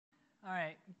All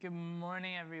right, good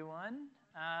morning, everyone.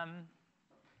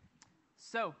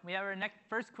 So we have our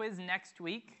first quiz next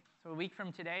week. So a week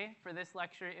from today. For this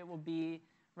lecture, it will be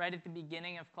right at the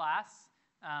beginning of class.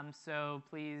 So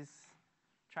please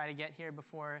try to get here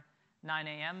before 9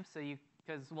 a.m.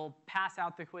 Because we'll pass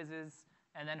out the quizzes,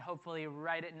 and then hopefully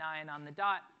right at 9 on the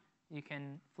dot, you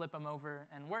can flip them over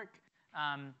and work.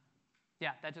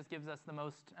 That just gives us the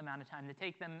most amount of time to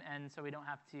take them, and so we don't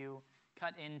have to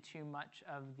cut in too much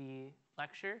of the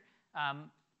lecture.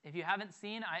 If you haven't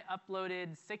seen, I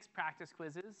uploaded 6 practice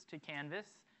quizzes to Canvas,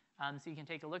 so you can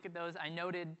take a look at those. I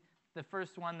noted the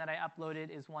first one that I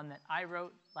uploaded is one that I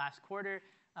wrote last quarter.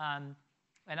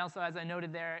 And also, as I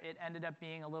noted there, it ended up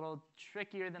being a little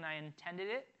trickier than I intended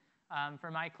it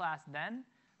for my class then.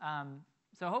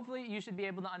 So hopefully you should be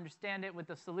able to understand it with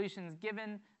the solutions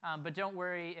given, but don't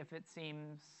worry if it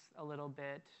seems a little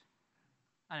bit,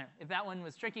 I don't know, if that one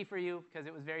was tricky for you, because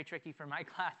it was very tricky for my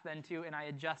class then too, and I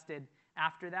adjusted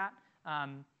after that.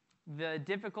 The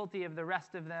difficulty of the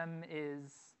rest of them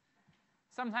is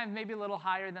sometimes maybe a little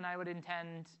higher than I would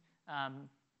intend. I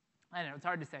don't know, it's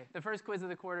hard to say. The first quiz of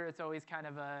the quarter, it's always kind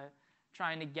of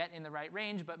trying to get in the right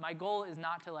range, but my goal is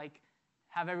not to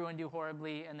have everyone do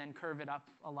horribly and then curve it up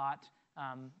a lot.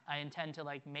 I intend to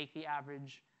make the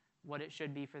average what it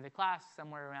should be for the class,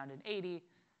 somewhere around an 80.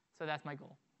 So that's my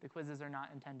goal. The quizzes are not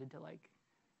intended to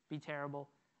be terrible,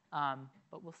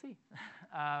 but we'll see.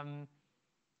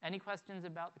 Any questions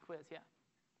about the quiz? Yeah.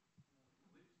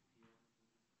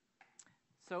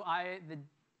 So the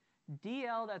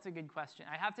DL, that's a good question.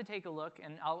 I have to take a look,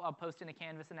 and I'll post in a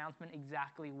Canvas announcement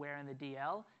exactly where in the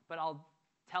DL, but I'll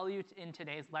tell you in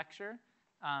today's lecture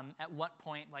at what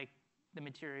point the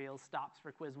material stops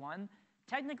for quiz 1.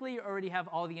 Technically, you already have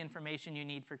all the information you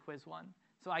need for quiz 1.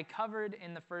 So I covered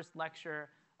in the first lecture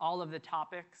all of the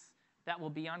topics that will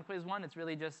be on quiz 1. It's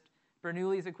really just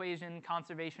Bernoulli's equation,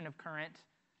 conservation of current,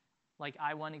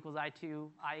 I1 equals I2,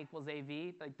 I equals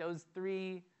AV. Those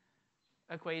 3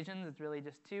 equations, it's really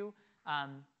just 2,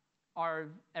 are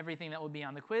everything that will be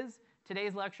on the quiz.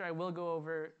 Today's lecture, I will go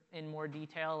over in more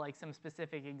detail, some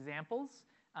specific examples,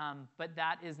 but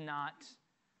that is not,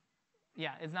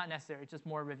 it's not necessary. It's just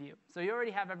more review. So you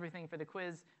already have everything for the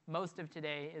quiz. Most of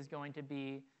today is going to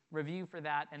be review for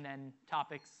that, and then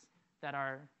topics that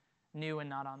are new and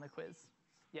not on the quiz.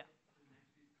 Yeah.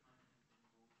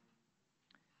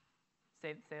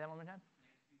 Say that one more time.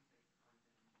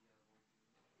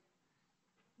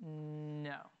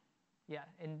 No. Yeah,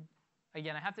 and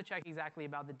again, I have to check exactly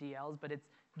about the DLs, but it's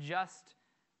just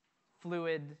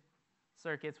fluid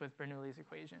circuits with Bernoulli's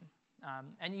equation.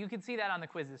 And you can see that on the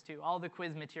quizzes too. All the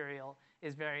quiz material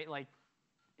is very,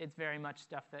 it's very much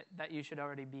stuff that you should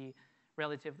already be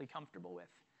relatively comfortable with.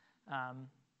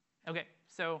 Okay,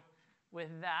 so with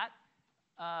that,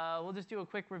 we'll just do a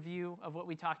quick review of what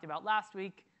we talked about last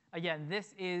week. Again,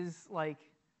 this is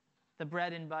the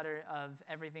bread and butter of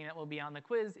everything that will be on the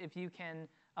quiz. If you can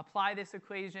apply this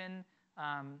equation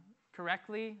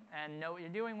correctly and know what you're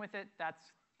doing with it,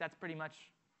 that's pretty much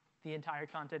the entire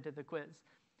content of the quiz.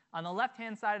 On the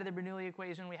left-hand side of the Bernoulli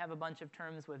equation, we have a bunch of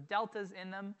terms with deltas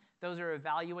in them. Those are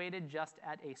evaluated just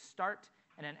at a start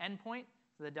and an endpoint.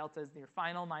 So the delta is your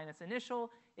final minus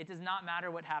initial. It does not matter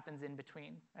what happens in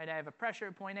between. Right? I have a pressure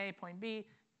at point A, point B,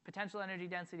 potential energy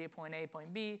density at point A,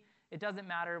 point B. It doesn't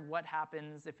matter what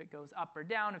happens if it goes up or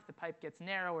down, if the pipe gets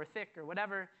narrow or thick or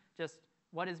whatever. Just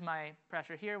what is my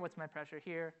pressure here? What's my pressure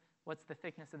here? What's the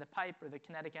thickness of the pipe or the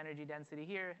kinetic energy density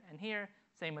here and here?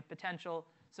 Same with potential.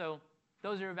 So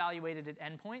those are evaluated at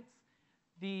endpoints.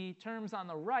 The terms on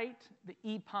the right, the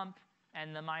E pump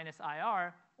and the minus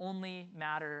IR, only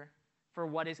matter for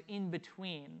what is in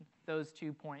between those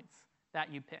 2 points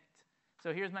that you picked.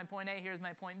 So here's my point A, here's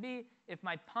my point B. If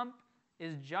my pump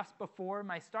is just before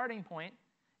my starting point,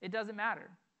 it doesn't matter.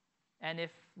 And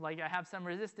if I have some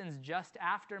resistance just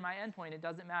after my endpoint, it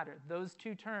doesn't matter. Those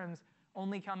 2 terms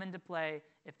only come into play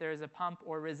if there is a pump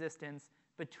or resistance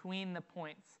between the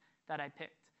points that I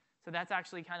picked. So that's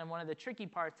actually kind of one of the tricky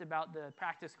parts about the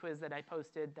practice quiz that I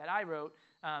posted that I wrote.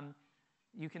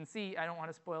 You can see, I don't want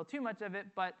to spoil too much of it,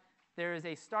 but there is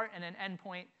a start and an end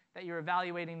point that you're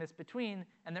evaluating this between,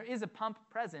 and there is a pump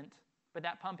present, but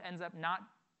that pump ends up not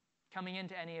coming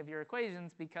into any of your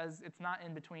equations because it's not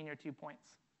in between your 2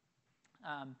 points.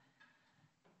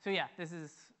 This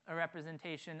is a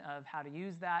representation of how to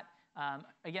use that.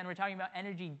 Again, we're talking about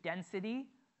energy density,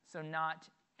 so not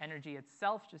energy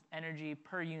itself, just energy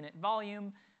per unit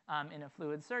volume in a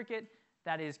fluid circuit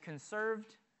that is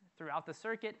conserved throughout the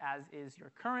circuit, as is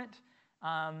your current.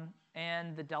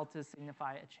 And the deltas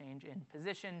signify a change in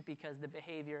position because the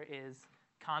behavior is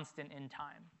constant in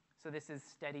time. So this is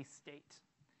steady state.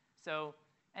 So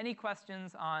any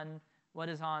questions on what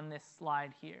is on this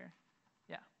slide here?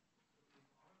 Yeah.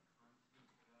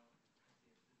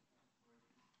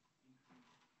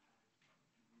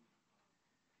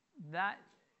 That,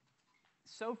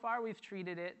 so far we've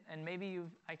treated it, and maybe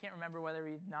I can't remember whether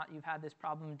you've had this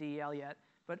problem DEL yet,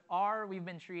 but R we've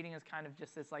been treating as kind of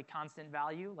just this like constant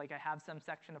value, like I have some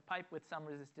section of pipe with some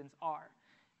resistance R.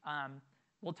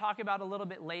 We'll talk about a little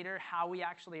bit later how we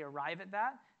actually arrive at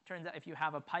that. Turns out if you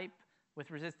have a pipe with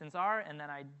resistance R and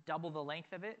then I double the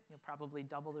length of it, you'll probably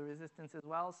double the resistance as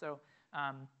well. So,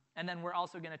 and then we're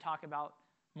also going to talk about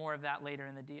more of that later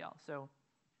in the DL. So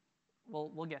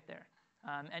we'll get there.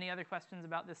 Any other questions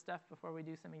about this stuff before we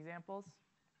do some examples?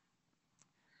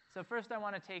 So first I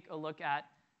want to take a look at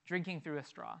drinking through a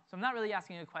straw. So I'm not really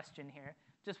asking a question here.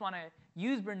 Just want to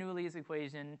use Bernoulli's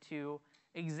equation to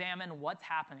examine what's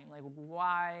happening. Like,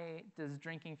 why does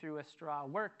drinking through a straw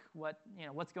work?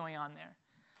 What's going on there?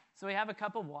 So we have a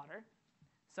cup of water.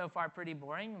 So far, pretty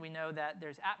boring. We know that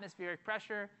there's atmospheric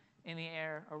pressure in the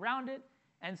air around it.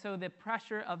 And so the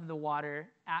pressure of the water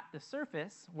at the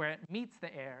surface, where it meets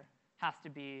the air, has to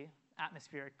be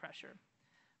atmospheric pressure.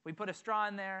 We put a straw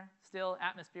in there, still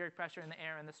atmospheric pressure in the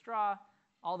air and the straw,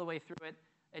 all the way through it,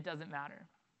 it doesn't matter.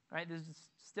 Right? There's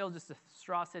still just a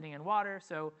straw sitting in water,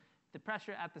 so the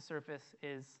pressure at the surface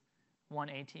is 1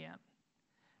 atm.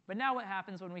 But now what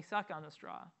happens when we suck on the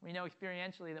straw? We know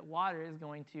experientially that water is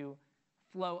going to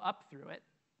flow up through it.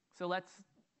 So let's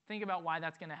think about why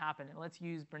that's going to happen, and let's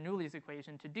use Bernoulli's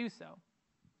equation to do so.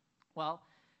 Well,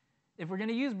 if we're going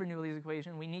to use Bernoulli's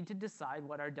equation, we need to decide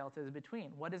what our delta is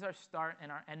between. What is our start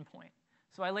and our end point?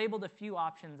 So I labeled a few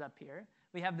options up here.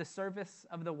 We have the surface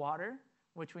of the water,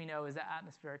 which we know is at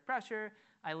atmospheric pressure.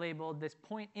 I labeled this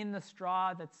point in the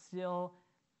straw that's still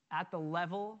at the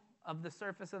level of the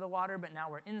surface of the water, but now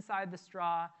we're inside the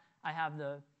straw. I have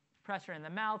the pressure in the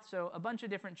mouth, so a bunch of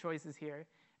different choices here.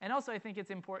 And also I think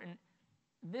it's important,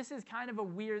 this is kind of a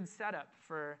weird setup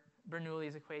for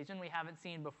Bernoulli's equation we haven't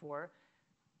seen before,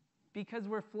 because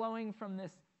we're flowing from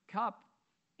this cup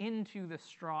into the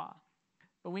straw.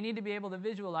 But we need to be able to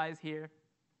visualize here,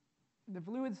 the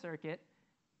fluid circuit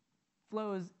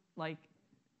flows like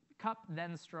cup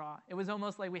then straw. It was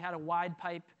almost like we had a wide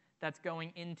pipe that's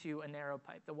going into a narrow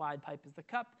pipe. The wide pipe is the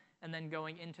cup and then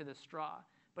going into the straw.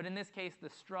 But in this case, the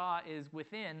straw is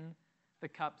within the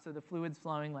cup, so the fluid's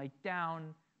flowing like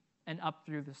down and up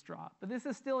through the straw. But this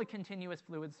is still a continuous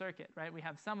fluid circuit, right? We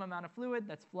have some amount of fluid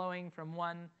that's flowing from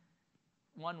one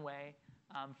way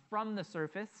from the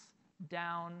surface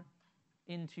down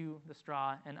into the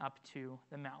straw and up to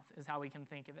the mouth is how we can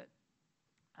think of it.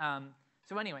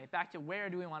 So anyway, back to where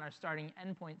do we want our starting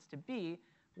endpoints to be?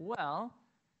 Well,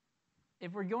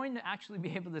 if we're going to actually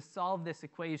be able to solve this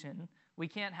equation, we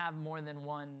can't have more than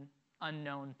one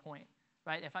unknown point,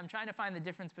 right? If I'm trying to find the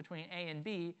difference between A and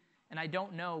B, and I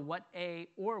don't know what A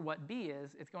or what B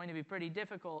is, it's going to be pretty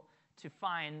difficult to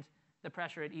find the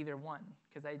pressure at either one,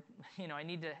 because I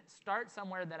need to start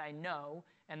somewhere that I know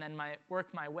and then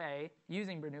work my way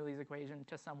using Bernoulli's equation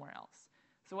to somewhere else.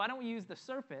 So why don't we use the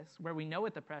surface where we know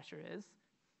what the pressure is,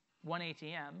 1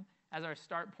 atm, as our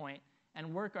start point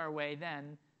and work our way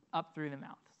then up through the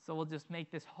mouth. So we'll just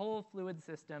make this whole fluid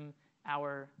system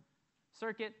our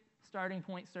circuit, starting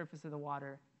point, surface of the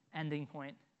water, ending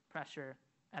point, pressure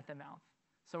at the mouth.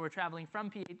 So we're traveling from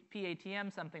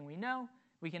PATM, something we know.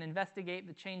 We can investigate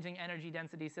the changing energy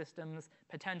density systems,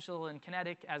 potential and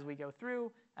kinetic, as we go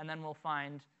through, and then we'll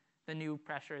find the new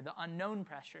pressure, the unknown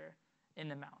pressure in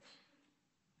the mouth.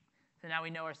 So now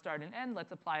we know our start and end.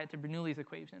 Let's apply it to Bernoulli's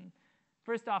equation.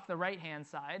 First off, the right-hand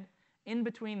side, in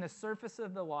between the surface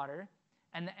of the water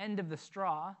and the end of the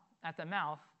straw at the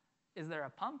mouth, is there a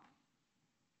pump?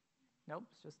 Nope,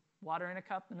 it's just water in a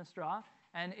cup and a straw.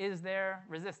 And is there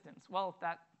resistance? Well,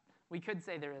 we could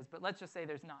say there is, but let's just say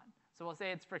there's not. So we'll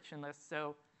say it's frictionless,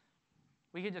 so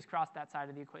we could just cross that side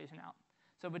of the equation out.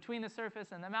 So between the surface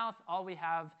and the mouth, all we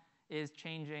have is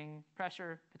changing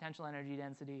pressure, potential energy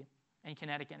density, and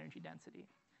kinetic energy density.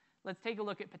 Let's take a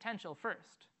look at potential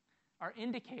first. Our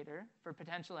indicator for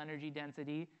potential energy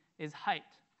density is height.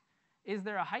 Is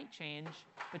there a height change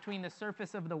between the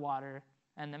surface of the water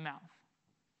and the mouth?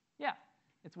 Yeah,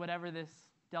 it's whatever this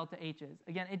delta H is.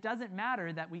 Again, it doesn't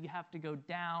matter that we have to go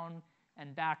down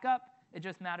and back up. It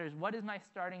just matters what is my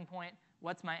starting point,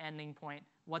 what's my ending point,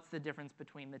 what's the difference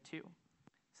between the two.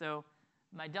 So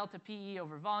my delta PE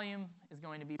over volume is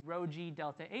going to be rho G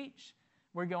delta H.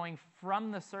 We're going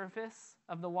from the surface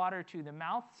of the water to the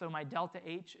mouth, so my delta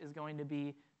H is going to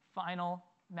be final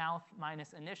mouth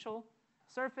minus initial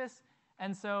surface.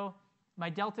 And so my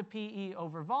delta PE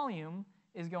over volume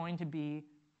is going to be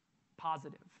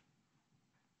positive.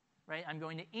 right? I'm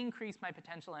going to increase my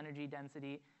potential energy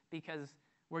density because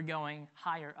we're going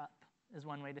higher up, is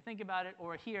one way to think about it.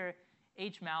 Or here,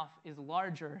 H mouth is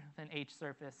larger than H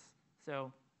surface,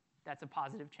 so that's a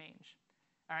positive change.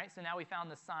 All right, so now we found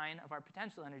the sign of our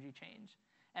potential energy change.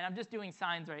 And I'm just doing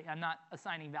signs, right? I'm not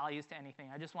assigning values to anything.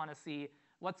 I just want to see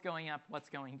what's going up, what's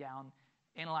going down,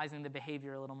 analyzing the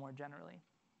behavior a little more generally.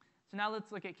 So now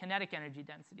let's look at kinetic energy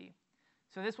density.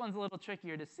 So this one's a little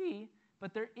trickier to see,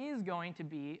 but there is going to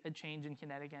be a change in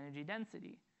kinetic energy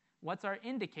density. What's our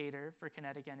indicator for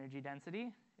kinetic energy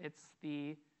density? It's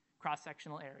the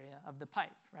cross-sectional area of the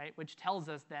pipe, right? Which tells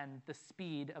us then the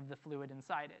speed of the fluid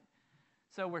inside it.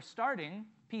 So we're starting,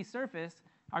 P surface,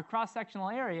 our cross-sectional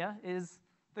area is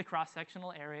the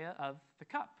cross-sectional area of the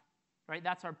cup, right?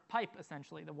 That's our pipe,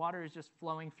 essentially. The water is just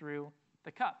flowing through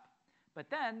the cup. But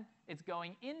then it's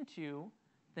going into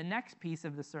the next piece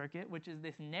of the circuit, which is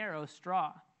this narrow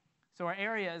straw. So our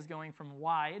area is going from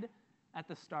wide at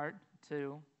the start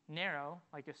to narrow,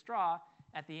 like a straw,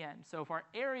 at the end. So if our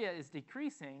area is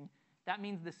decreasing, that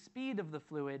means the speed of the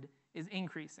fluid is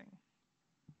increasing.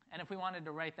 And if we wanted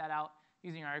to write that out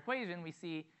using our equation, we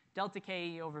see delta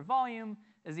Ke over volume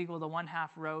is equal to 1/2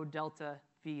 rho delta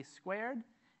V squared.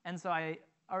 And so I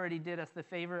already did us the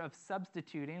favor of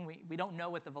substituting. We don't know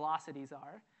what the velocities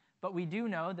are, but we do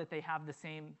know that they have the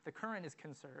same, the current is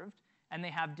conserved, and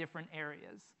they have different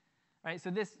areas. Right? So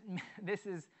this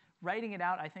is, writing it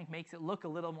out, I think, makes it look a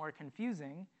little more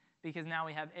confusing, because now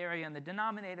we have area in the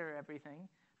denominator, everything.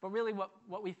 But really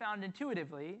what we found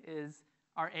intuitively is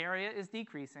our area is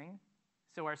decreasing,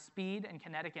 so our speed and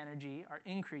kinetic energy are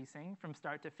increasing from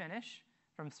start to finish,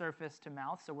 from surface to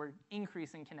mouth, so we're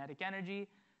increasing kinetic energy.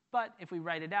 But if we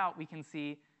write it out, we can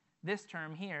see this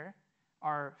term here,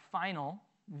 our final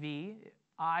V,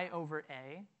 I over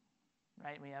A,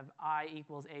 right? We have I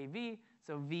equals AV,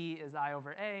 so V is I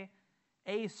over A.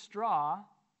 A straw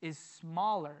is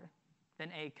smaller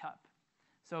than A cup.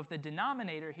 So if the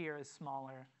denominator here is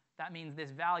smaller, that means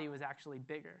this value is actually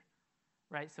bigger,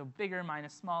 right? So bigger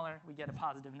minus smaller, we get a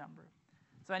positive number.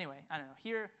 So anyway, I don't know.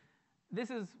 Here, this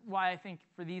is why I think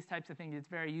for these types of things, it's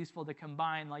very useful to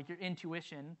combine, like your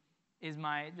intuition is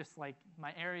my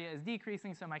area is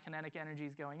decreasing, so my kinetic energy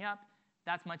is going up.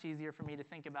 That's much easier for me to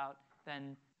think about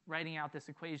than writing out this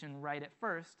equation right at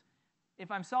first. If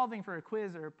I'm solving for a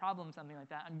quiz or a problem, something like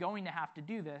that, I'm going to have to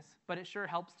do this, but it sure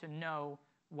helps to know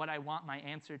what I want my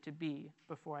answer to be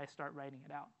before I start writing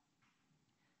it out.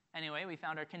 Anyway, we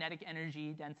found our kinetic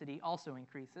energy density also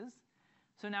increases.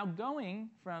 So now going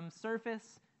from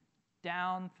surface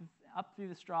down, up through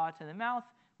the straw to the mouth,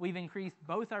 we've increased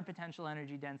both our potential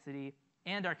energy density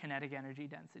and our kinetic energy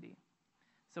density.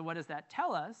 So what does that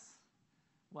tell us?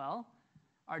 Well,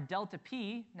 our delta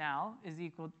P now is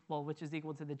equal, which is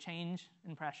equal to the change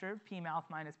in pressure, P mouth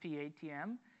minus P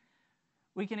ATM.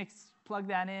 We can plug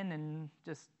that in and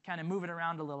just kind of move it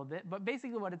around a little bit. But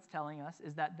basically what it's telling us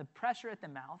is that the pressure at the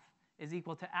mouth is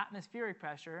equal to atmospheric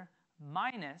pressure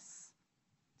minus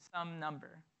some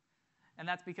number. And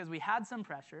that's because we had some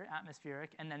pressure,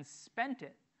 atmospheric, and then spent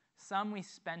it. Some we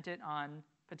spent it on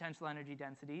potential energy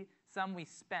density. Some we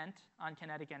spent on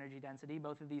kinetic energy density.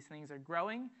 Both of these things are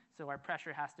growing, so our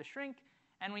pressure has to shrink.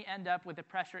 And we end up with a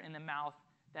pressure in the mouth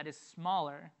that is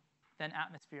smaller than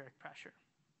atmospheric pressure.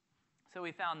 So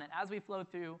we found that as we flow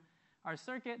through our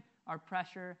circuit, our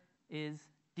pressure is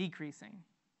decreasing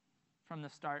from the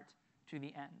start to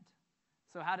the end.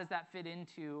 So how does that fit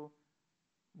into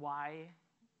why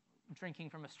drinking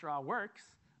from a straw works?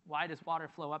 Why does water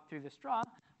flow up through the straw?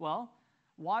 Well,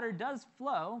 water does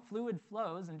flow, fluid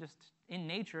flows, and just in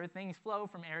nature, things flow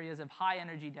from areas of high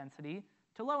energy density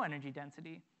to low energy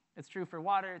density. It's true for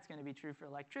water, it's going to be true for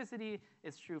electricity,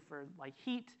 it's true for like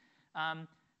heat.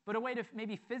 But a way to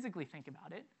maybe physically think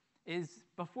about it is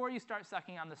before you start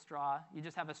sucking on the straw, you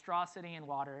just have a straw sitting in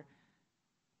water.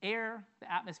 Air,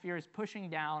 the atmosphere, is pushing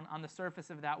down on the surface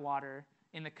of that water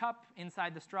in the cup,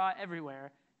 inside the straw,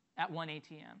 everywhere at 1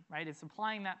 ATM, right? It's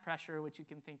applying that pressure, which you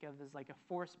can think of as like a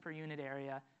force per unit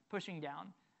area, pushing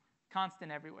down,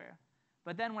 constant everywhere.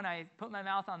 But then when I put my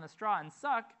mouth on the straw and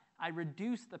suck, I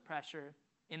reduce the pressure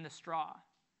in the straw.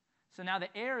 So now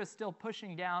the air is still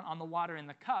pushing down on the water in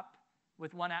the cup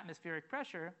with 1 atmospheric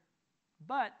pressure,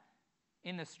 but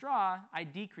in the straw, I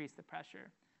decrease the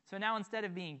pressure. So now instead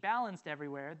of being balanced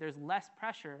everywhere, there's less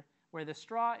pressure where the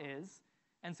straw is,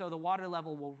 and so the water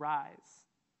level will rise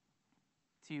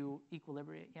to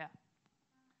equilibrate. Yeah?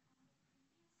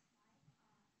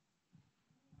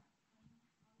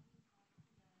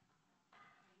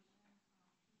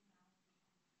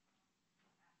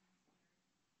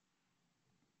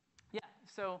 Yeah,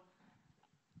 so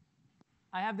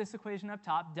I have this equation up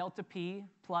top, delta P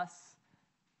plus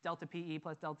delta PE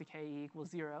plus delta KE equals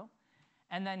 0.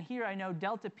 And then here I know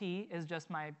delta P is just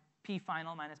my P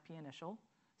final minus P initial.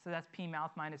 So that's P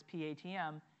mouth minus P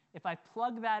ATM. If I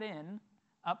plug that in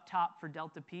up top for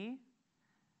delta P,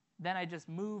 then I just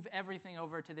move everything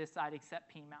over to this side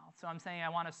except P mouth. So I'm saying I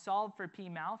want to solve for P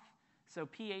mouth. So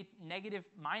negative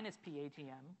minus P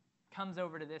ATM comes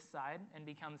over to this side and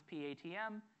becomes P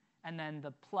ATM. And then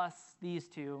the plus these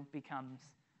two becomes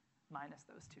minus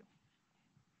those two.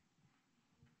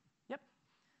 Yep.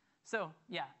 So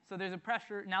yeah, so there's a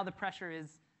pressure. Now the pressure is,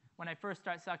 when I first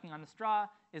start sucking on the straw,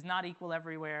 is not equal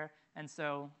everywhere. And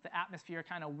so the atmosphere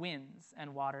kind of wins,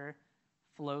 and water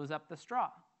flows up the straw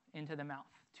into the mouth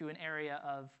to an area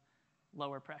of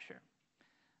lower pressure.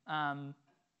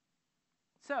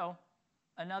 So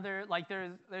another, like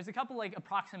there's a couple like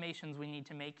approximations we need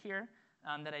to make here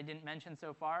that I didn't mention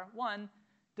so far. One,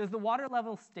 does the water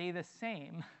level stay the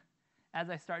same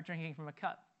as I start drinking from a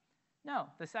cup? No.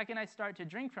 The second I start to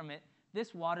drink from it,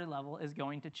 this water level is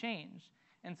going to change.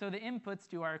 And so the inputs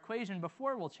to our equation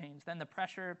before will change. Then the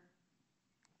pressure,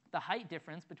 the height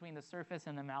difference between the surface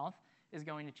and the mouth is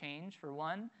going to change, for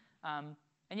one. And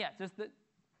yeah, just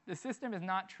the system is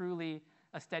not truly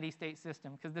a steady state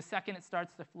system, because the second it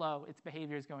starts to flow, its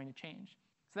behavior is going to change.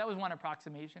 So that was one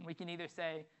approximation. We can either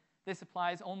say this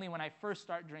applies only when I first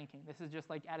start drinking. This is just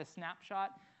like at a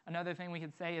snapshot. Another thing we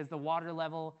could say is the water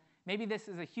level. Maybe this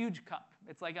is a huge cup.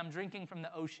 It's like I'm drinking from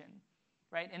the ocean,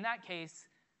 right? In that case,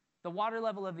 the water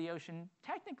level of the ocean,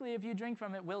 technically, if you drink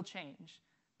from it, will change.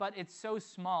 But it's so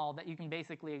small that you can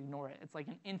basically ignore it. It's like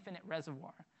an infinite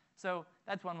reservoir. So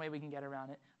that's one way we can get around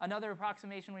it. Another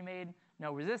approximation we made,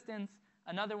 no resistance.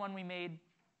 Another one we made,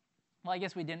 well, I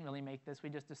guess we didn't really make this. We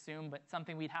just assumed, but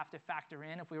something we'd have to factor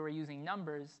in if we were using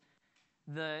numbers.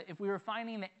 If we were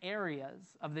finding the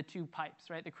areas of the two pipes,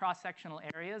 right, the cross-sectional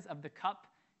areas of the cup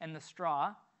and the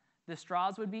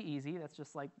straws would be easy. That's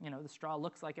just like, the straw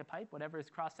looks like a pipe. Whatever its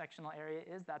cross-sectional area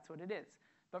is, that's what it is.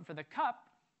 But for the cup,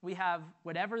 we have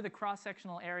whatever the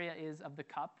cross-sectional area is of the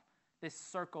cup, this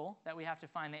circle that we have to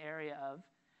find the area of.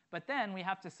 But then we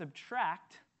have to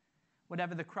subtract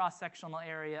whatever the cross-sectional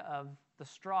area of the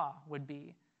straw would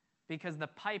be, because the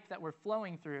pipe that we're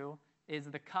flowing through is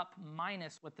the cup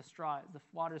minus what the straw is. The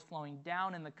water's flowing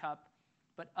down in the cup,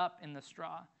 but up in the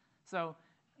straw. So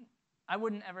I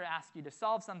wouldn't ever ask you to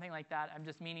solve something like that. I'm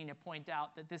just meaning to point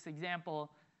out that this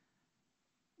example,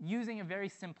 using a very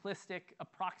simplistic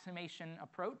approximation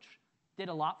approach, did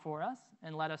a lot for us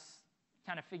and let us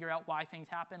kind of figure out why things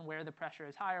happen, where the pressure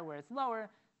is higher, where it's lower.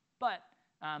 But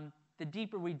the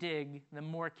deeper we dig, the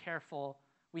more careful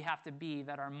we have to be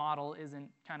that our model isn't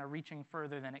kind of reaching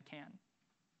further than it can.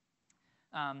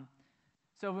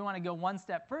 So if we want to go one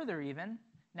step further even,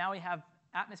 now we have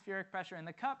atmospheric pressure in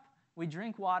the cup. We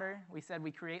drink water. We said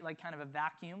we create like kind of a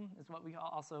vacuum, is what we call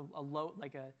also a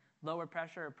lower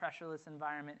pressure or pressureless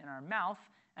environment in our mouth,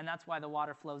 and that's why the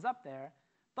water flows up there.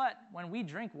 But when we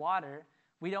drink water,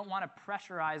 we don't want to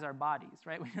pressurize our bodies,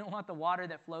 right? We don't want the water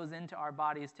that flows into our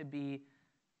bodies to be,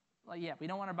 we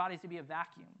don't want our bodies to be a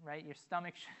vacuum, right? Your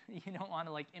stomach, you don't want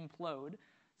to like implode.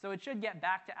 So it should get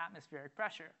back to atmospheric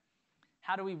pressure.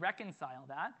 How do we reconcile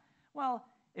that? Well,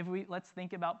 let's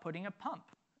think about putting a pump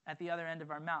at the other end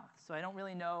of our mouth. So I don't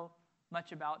really know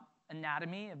much about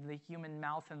anatomy of the human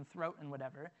mouth and throat and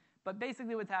whatever, but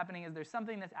basically what's happening is there's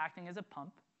something that's acting as a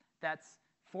pump that's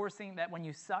forcing, that when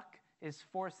you suck, is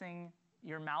forcing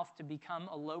your mouth to become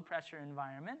a low-pressure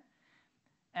environment.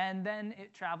 And then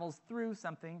it travels through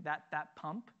something, that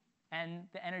pump, and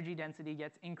the energy density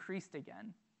gets increased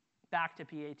again, back to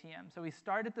PATM. So we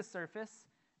start at the surface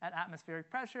at atmospheric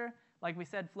pressure. Like we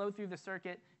said, flow through the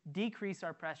circuit, decrease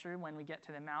our pressure when we get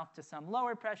to the mouth to some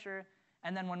lower pressure.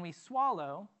 And then when we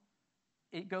swallow,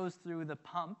 it goes through the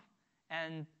pump,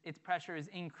 and its pressure is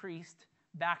increased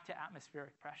back to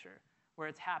atmospheric pressure, where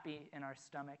it's happy in our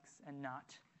stomachs and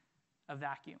not a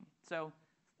vacuum. So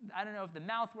I don't know if the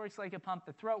mouth works like a pump,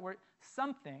 the throat works,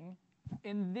 something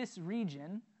in this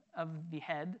region of the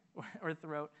head or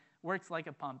throat works like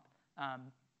a pump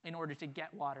in order to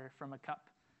get water from a cup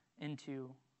into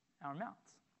our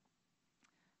mouths.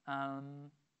 All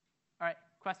right,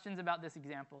 questions about this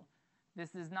example?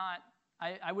 This is not,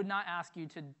 I would not ask you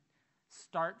to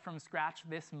start from scratch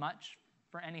this much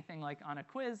for anything like on a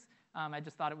quiz. I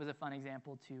just thought it was a fun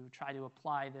example to try to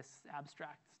apply this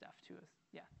abstract stuff to us.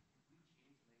 Yeah.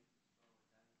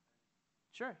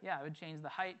 Sure, yeah, it would change the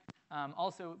height.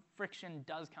 Also, friction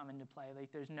does come into play.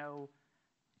 Like, there's no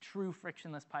true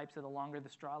frictionless pipe, so the longer the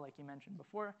straw, like you mentioned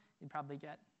before, you'd probably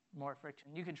get more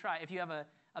friction. You could try, if you have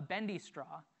a bendy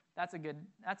straw, That's a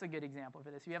good example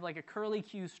for this. If you have like a curly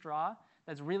Q straw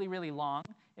that's really, really long,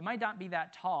 it might not be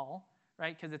that tall,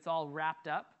 right, because it's all wrapped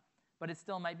up, but it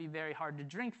still might be very hard to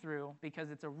drink through because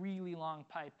it's a really long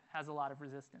pipe, has a lot of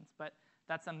resistance. But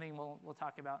that's something we'll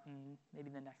talk about in maybe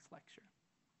the next lecture.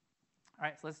 All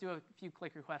right, so let's do a few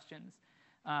clicker questions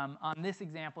on this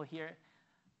example here.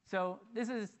 So this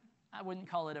is, I wouldn't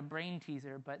call it a brain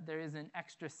teaser, but there is an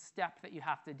extra step that you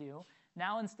have to do.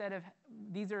 Now instead of,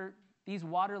 these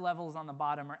water levels on the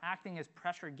bottom are acting as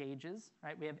pressure gauges,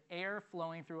 right? We have air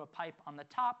flowing through a pipe on the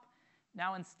top.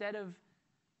 Now instead of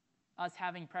us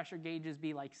having pressure gauges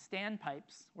be like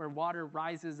standpipes where water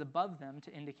rises above them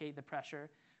to indicate the pressure,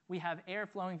 we have air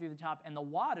flowing through the top, and the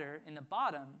water in the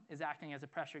bottom is acting as a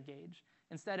pressure gauge.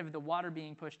 Instead of the water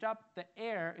being pushed up, the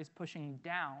air is pushing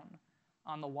down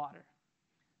on the water.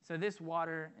 So this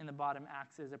water in the bottom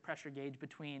acts as a pressure gauge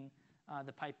between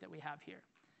the pipe that we have here.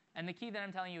 And the key that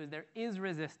I'm telling you is there is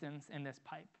resistance in this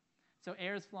pipe. So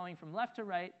air is flowing from left to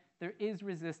right. There is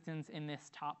resistance in this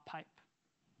top pipe.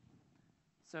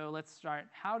 So let's start.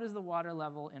 How does the water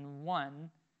level in 1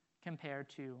 compare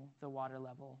to the water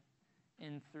level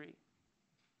in 3?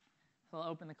 So I'll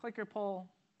open the clicker poll.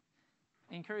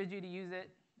 I encourage you to use it.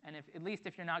 And at least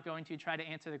if you're not going to, try to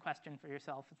answer the question for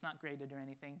yourself. It's not graded or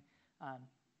anything.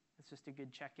 It's just a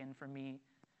good check-in for me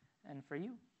and for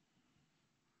you.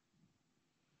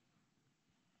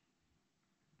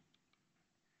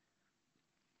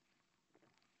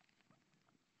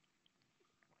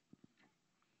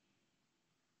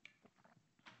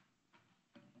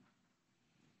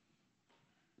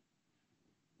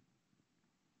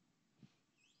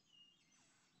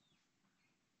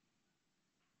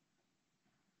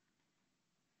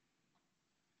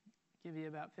 Give you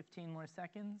about 15 more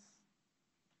seconds.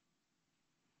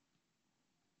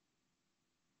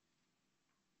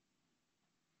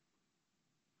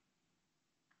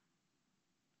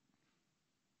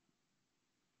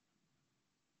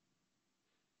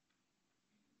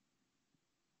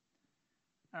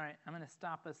 All right, I'm going to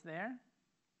stop us there.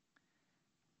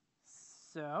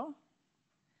 So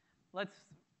let's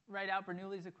write out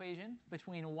Bernoulli's equation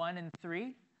between 1 and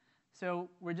 3. So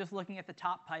we're just looking at the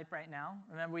top pipe right now.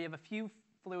 Remember, we have a few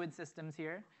fluid systems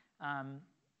here.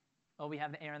 We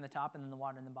have the air in the top and then the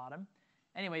water in the bottom.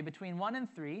 Anyway, between 1 and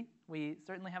 3, we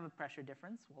certainly have a pressure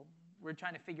difference. Well, we're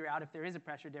trying to figure out if there is a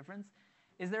pressure difference.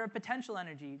 Is there a potential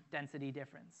energy density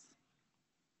difference?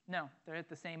 No, they're at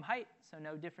the same height, so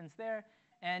no difference there.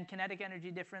 And kinetic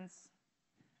energy difference?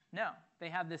 No, they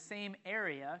have the same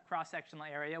area, cross-sectional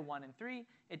area, 1 and 3.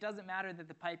 It doesn't matter that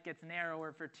the pipe gets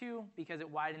narrower for 2 because it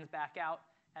widens back out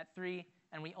at 3,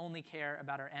 and we only care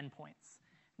about our endpoints.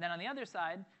 And then on the other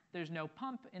side, there's no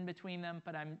pump in between them,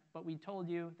 but we told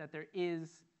you that there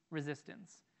is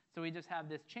resistance. So we just have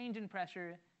this change in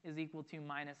pressure is equal to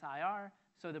minus IR,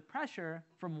 so the pressure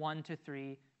from 1 to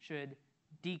 3 should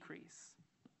decrease.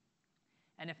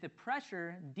 And if the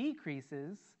pressure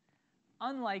decreases,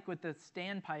 unlike with the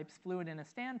standpipes, fluid in a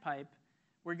standpipe,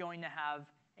 we're going to have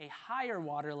a higher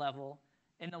water level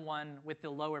in the one with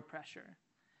the lower pressure.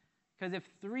 Because if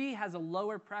 3 has a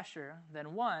lower pressure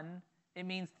than 1, it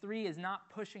means 3 is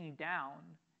not pushing down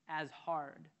as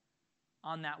hard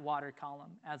on that water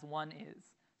column as 1 is.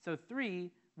 So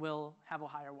 3 will have a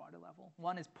higher water level.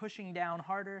 1 is pushing down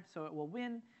harder, so it will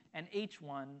win, and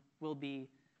H1 will be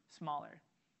smaller.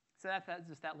 So that's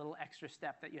just that little extra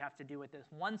step that you have to do with this.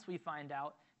 Once we find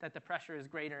out that the pressure is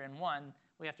greater in 1,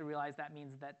 we have to realize that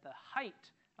means that the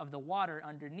height of the water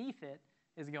underneath it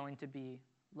is going to be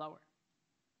lower.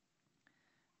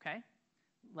 Okay,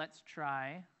 let's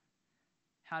try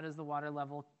how does the water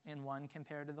level in 1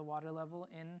 compare to the water level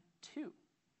in 2?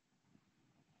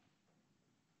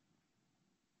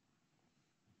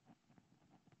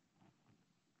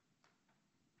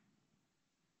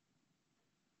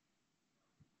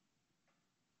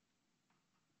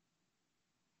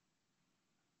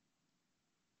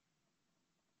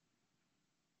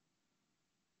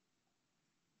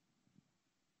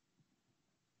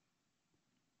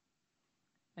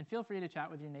 And feel free to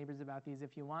chat with your neighbors about these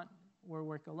if you want, or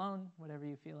work alone, whatever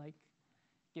you feel like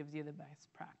gives you the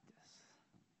best practice.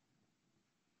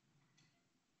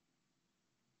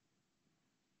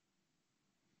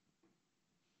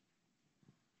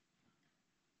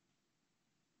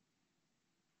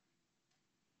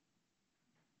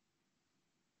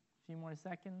 A few more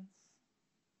seconds.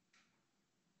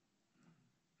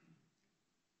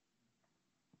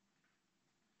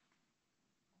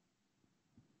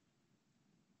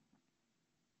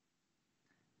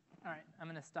 All right, I'm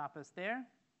going to stop us there.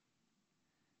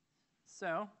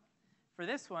 So for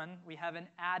this one, we have an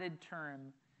added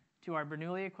term to our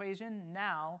Bernoulli equation.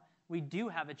 Now we do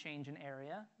have a change in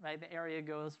area, right? The area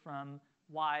goes from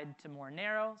wide to more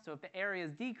narrow. So if the area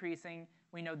is decreasing,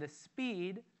 we know the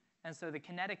speed, and so the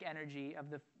kinetic energy of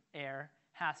the air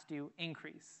has to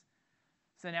increase.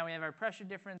 So now we have our pressure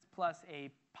difference plus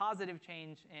a positive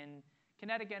change in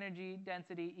kinetic energy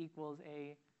density equals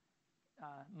a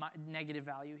negative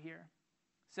value here.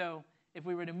 So if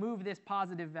we were to move this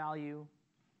positive value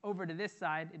over to this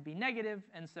side, it'd be negative,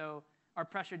 and so our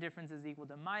pressure difference is equal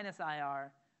to minus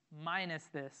IR minus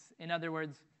this. In other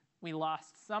words, we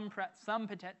lost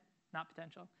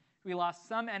we lost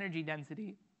some energy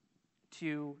density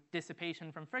to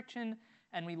dissipation from friction,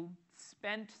 and we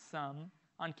spent some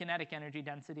on kinetic energy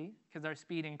density because our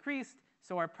speed increased,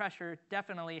 so our pressure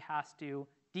definitely has to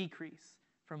decrease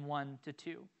from 1 to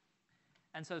 2.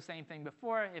 And so same thing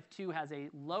before, if 2 has a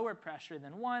lower pressure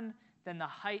than 1, then the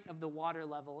height of the water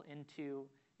level in 2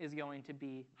 is going to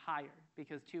be higher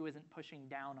because 2 isn't pushing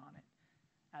down on it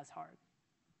as hard.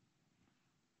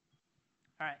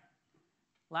 All right,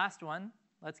 last one.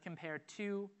 Let's compare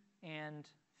 2 and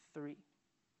 3.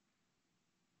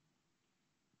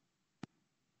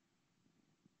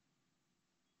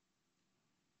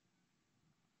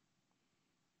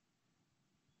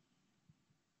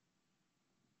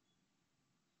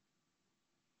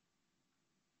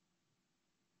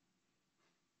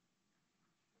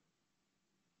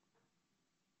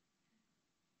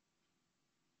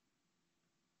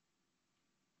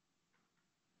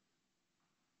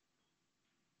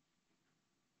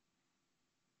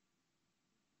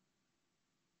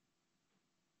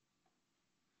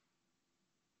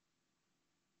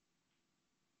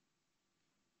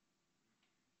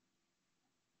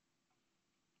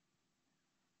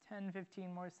 Ten,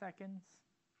 15 more seconds.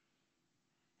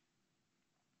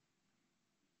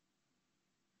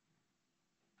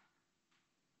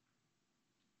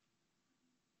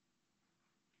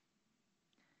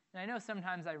 And I know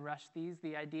sometimes I rush these.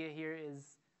 The idea here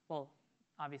is, well,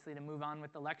 obviously to move on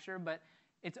with the lecture, but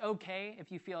it's okay if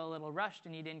you feel a little rushed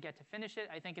and you didn't get to finish it.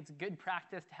 I think it's good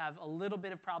practice to have a little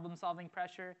bit of problem-solving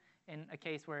pressure in a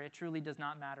case where it truly does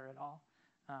not matter at all.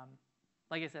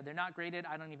 Like I said, they're not graded.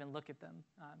 I don't even look at them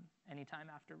anytime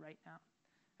after right now.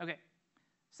 Okay,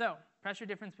 so pressure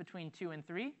difference between 2 and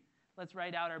 3. Let's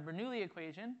write out our Bernoulli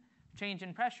equation. Change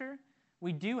in pressure.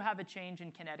 We do have a change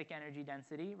in kinetic energy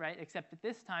density, right? Except at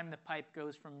this time, the pipe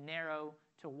goes from narrow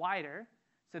to wider.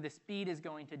 So the speed is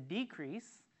going to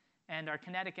decrease, and our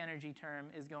kinetic energy term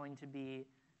is going to be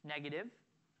negative.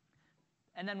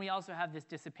 And then we also have this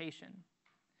dissipation.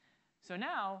 So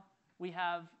now we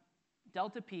have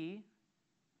delta P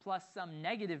plus some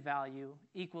negative value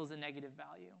equals a negative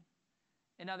value.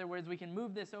 In other words, we can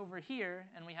move this over here,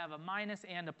 and we have a minus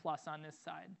and a plus on this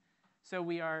side. So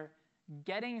we are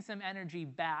getting some energy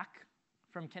back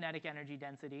from kinetic energy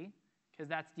density, because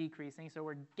that's decreasing. So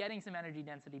we're getting some energy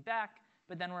density back,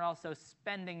 but then we're also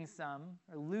spending some,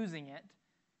 or losing it,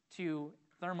 to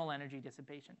thermal energy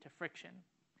dissipation, to friction.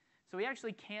 So we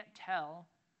actually can't tell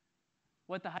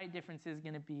what the height difference is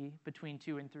going to be between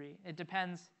 2 and 3. It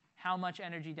depends how much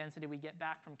energy density we get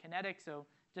back from kinetic, so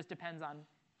it just depends on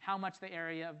how much the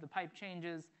area of the pipe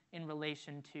changes in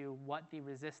relation to what the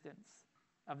resistance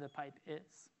of the pipe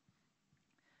is.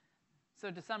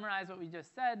 So to summarize what we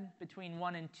just said, between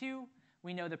 1 and 2,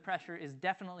 we know the pressure is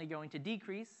definitely going to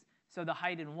decrease, so the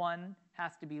height in 1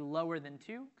 has to be lower than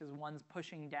 2, because 1's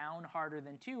pushing down harder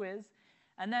than 2 is.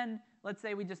 And then let's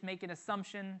say we just make an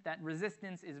assumption that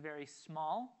resistance is very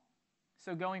small.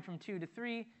 So going from 2 to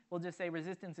 3, we'll just say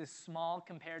resistance is small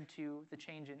compared to the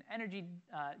change in energy,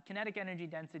 kinetic energy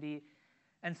density.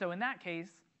 And so in that case,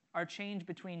 our change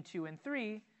between 2 and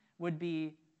 3 would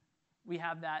be, we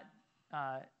have that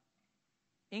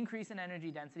increase in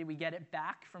energy density. We get it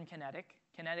back from kinetic.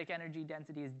 Kinetic energy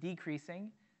density is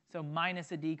decreasing. So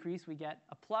minus a decrease, we get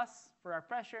a plus for our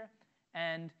pressure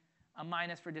and a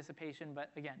minus for dissipation.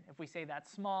 But again, if we say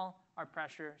that's small, our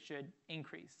pressure should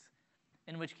increase,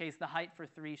 in which case the height for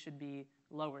 3 should be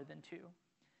lower than 2.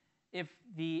 If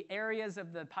the areas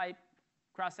of the pipe,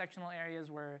 cross-sectional areas,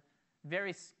 were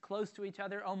very close to each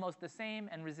other, almost the same,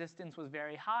 and resistance was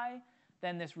very high,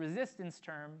 then this resistance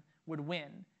term would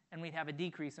win, and we'd have a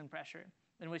decrease in pressure,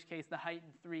 in which case the height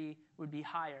in 3 would be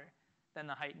higher than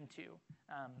the height in 2.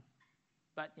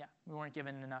 But yeah, we weren't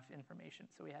given enough information,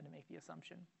 so we had to make the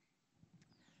assumption.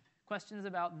 Questions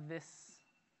about this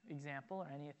example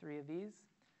or any 3 of these?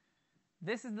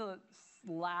 This is the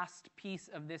last piece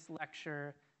of this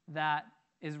lecture that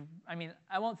is,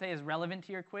 I won't say is relevant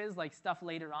to your quiz. Like stuff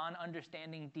later on,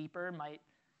 understanding deeper might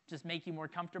just make you more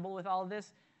comfortable with all of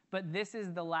this. But this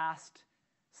is the last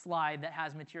slide that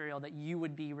has material that you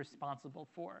would be responsible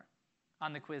for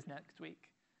on the quiz next week.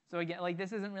 So again, like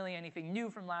this isn't really anything new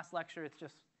from last lecture. It's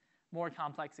just more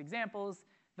complex examples.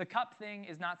 The cup thing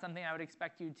is not something I would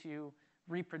expect you to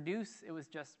reproduce. It was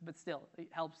just, but still, it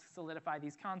helps solidify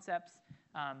these concepts.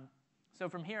 So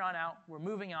from here on out, we're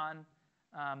moving on,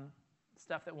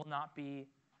 stuff that will not be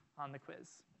on the quiz.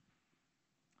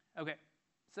 Okay,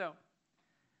 so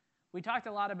we talked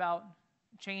a lot about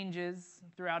changes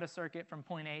throughout a circuit from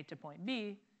point A to point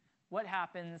B. What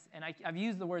happens, and I've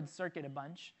used the word circuit a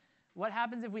bunch, what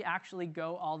happens if we actually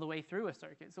go all the way through a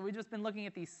circuit? So we've just been looking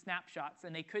at these snapshots,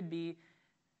 and they could be,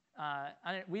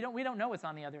 we don't know what's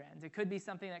on the other end. It could be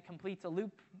something that completes a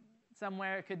loop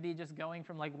somewhere. It could be just going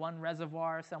from like one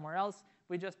reservoir somewhere else.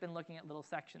 We've just been looking at little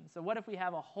sections. So what if we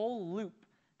have a whole loop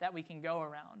that we can go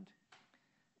around?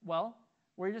 Well,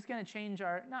 we're just going to change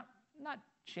our, not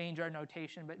change our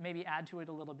notation, but maybe add to it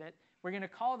a little bit. We're going to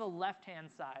call the left-hand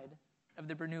side of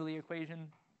the Bernoulli equation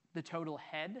the total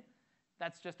head.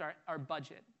 That's just our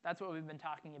budget. That's what we've been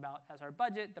talking about as our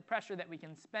budget, the pressure that we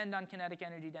can spend on kinetic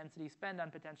energy density, spend on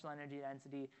potential energy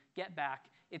density, get back.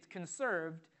 It's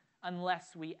conserved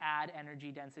unless we add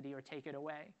energy density or take it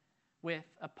away with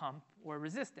a pump or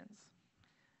resistance.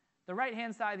 The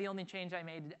right-hand side, the only change I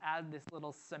made is add this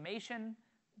little summation,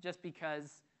 just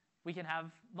because we can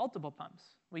have multiple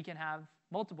pumps. We can have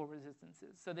multiple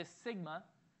resistances. So this sigma,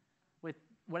 with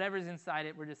whatever's inside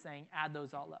it, we're just saying add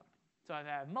those all up. So if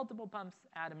I have multiple pumps,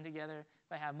 add them together.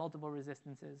 If I have multiple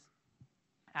resistances,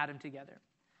 add them together.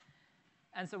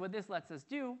 And so what this lets us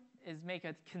do is make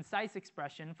a concise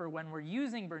expression for when we're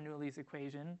using Bernoulli's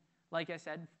equation, like I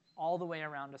said, all the way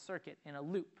around a circuit in a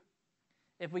loop.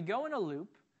 If we go in a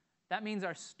loop, that means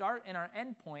our start and our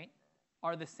end point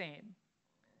are the same.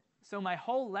 So my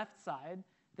whole left side,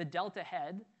 the delta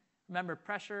head, remember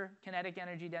pressure, kinetic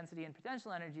energy density, and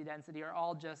potential energy density are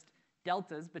all just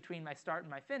deltas between my start and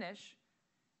my finish.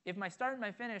 If my start and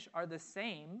my finish are the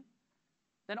same,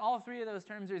 then all three of those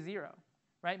terms are zero,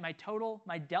 right? My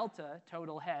delta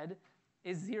total head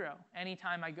is zero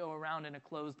anytime I go around in a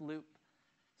closed loop.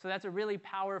 So that's a really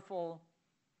powerful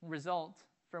result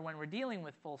for when we're dealing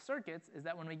with full circuits, is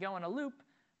that when we go in a loop,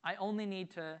 I only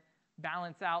need to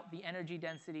balance out the energy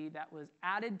density that was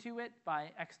added to it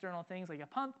by external things like a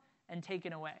pump and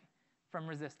taken away from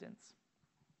resistance.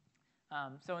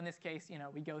 So in this case,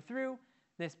 we go through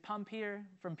this pump here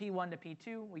from P1 to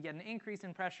P2. We get an increase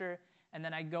in pressure, and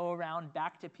then I go around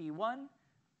back to P1.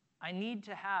 I need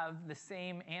to have the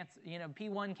same answer.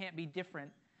 P1 can't be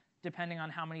different depending on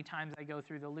how many times I go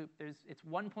through the loop. It's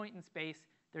one point in space.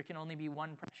 There can only be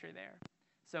one pressure there.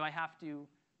 So I have to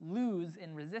lose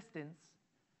in resistance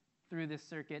through this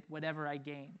circuit whatever I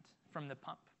gained from the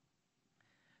pump.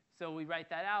 So we write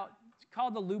that out. It's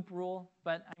called the loop rule,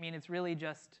 but it's really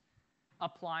just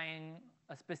applying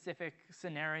a specific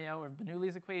scenario of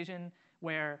Bernoulli's equation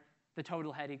where the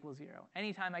total head equals zero.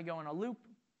 Anytime I go in a loop,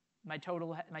 my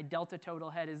delta total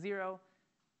head is zero.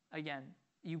 Again,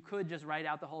 you could just write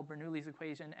out the whole Bernoulli's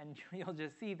equation, and you'll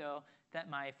just see, though, that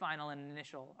my final and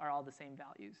initial are all the same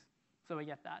values. So we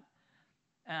get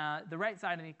that. The right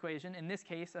side of the equation, in this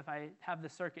case, if I have the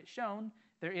circuit shown,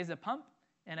 there is a pump,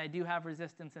 and I do have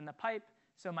resistance in the pipe.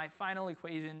 So my final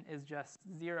equation is just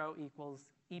 0 equals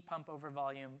E pump over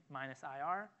volume minus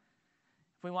IR.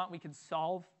 If we want, we could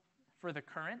solve for the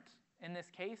current in this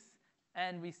case,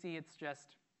 and we see it's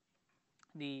just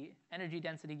the energy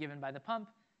density given by the pump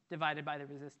divided by the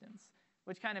resistance,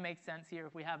 which kind of makes sense here.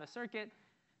 If we have a circuit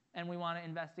and we want to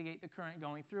investigate the current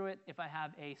going through it, if I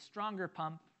have a stronger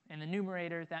pump in the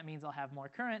numerator, that means I'll have more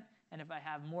current, and if I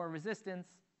have more resistance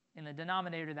in the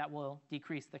denominator, that will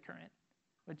decrease the current,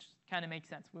 which kind of makes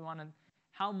sense. We want to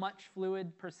how much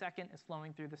fluid per second is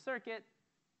flowing through the circuit.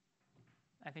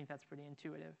 I think that's pretty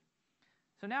intuitive.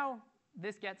 So now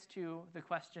this gets to the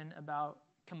question about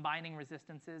combining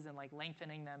resistances and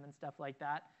lengthening them and stuff like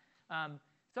that.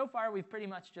 So far, we've pretty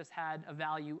much just had a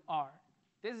value R.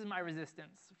 This is my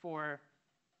resistance for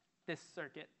this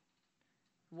circuit.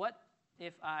 What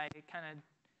if I kind of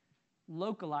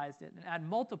localized it and add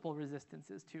multiple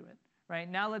resistances to it?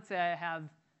 Right? Now let's say I have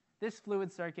this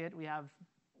fluid circuit. We have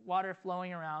water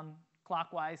flowing around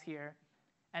clockwise here.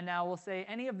 And now we'll say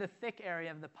any of the thick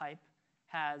area of the pipe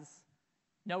has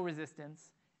no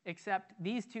resistance except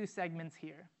these two segments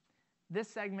here. This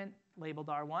segment labeled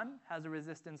R1 has a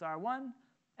resistance R1,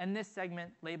 and this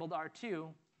segment labeled R2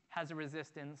 has a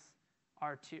resistance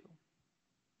R2.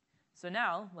 So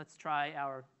now let's try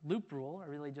our loop rule, or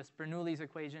really just Bernoulli's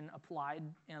equation applied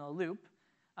in a loop.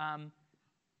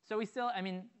 So we still,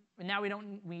 now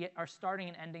our starting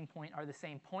and ending point are the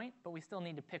same point, but we still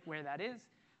need to pick where that is.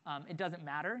 It doesn't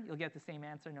matter. You'll get the same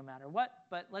answer no matter what,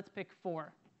 but let's pick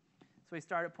 4. So we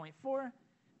start at point 4.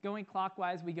 Going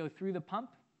clockwise, we go through the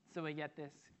pump, so we get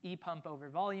this E pump over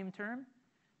volume term.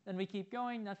 Then we keep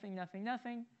going, nothing, nothing,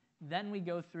 nothing. Then we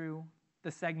go through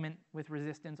the segment with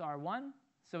resistance R1,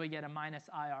 so we get a minus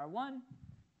IR1.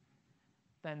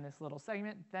 Then this little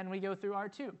segment. Then we go through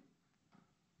R2,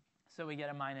 so we get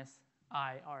a minus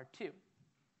IR2.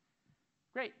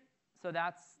 Great. So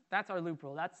that's our loop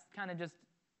rule. That's kind of just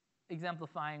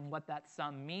exemplifying what that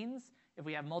sum means. If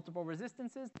we have multiple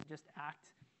resistances, they just act,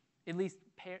 at least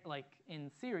like in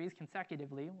series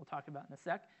consecutively, we'll talk about in a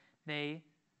sec, they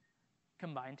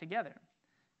combine together.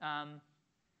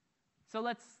 So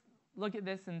let's look at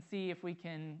this and see if we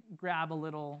can grab a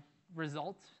little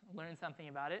result, learn something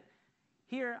about it.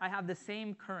 Here I have the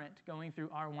same current going through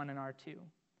R1 and R2.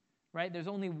 Right? There's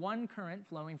only one current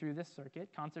flowing through this circuit,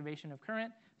 conservation of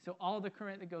current. So all the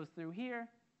current that goes through here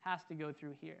has to go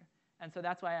through here. And so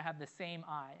that's why I have the same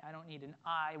I. I don't need an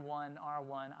I1,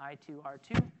 R1, I2,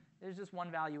 R2. There's just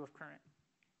one value of current.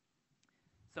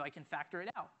 So I can factor it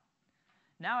out.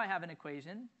 Now I have an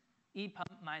equation, E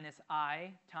pump minus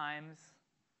I times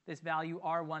this value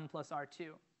R1 plus R2.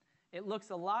 It looks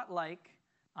a lot like,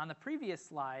 on the previous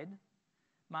slide,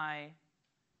 my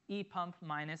E pump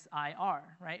minus IR,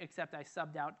 right? Except I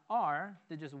subbed out R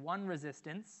to just one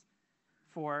resistance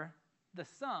for the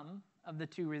sum of the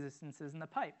two resistances in the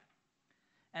pipe.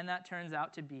 And that turns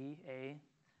out to be a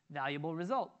valuable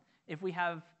result. If we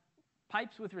have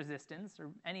pipes with resistance, or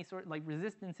any sort like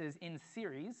resistances in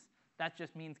series, that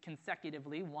just means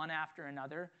consecutively, one after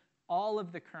another, all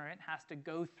of the current has to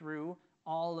go through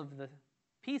all of the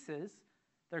pieces.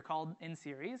 They're called in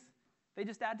series. They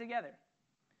just add together,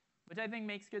 which I think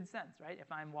makes good sense, right?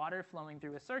 If I'm water flowing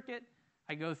through a circuit,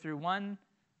 I go through one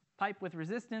pipe with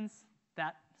resistance,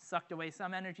 that sucked away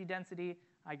some energy density.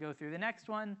 I go through the next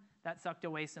one, that sucked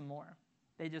away some more.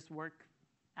 They just work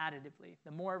additively.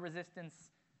 The more resistance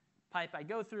pipe I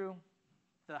go through,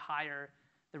 the higher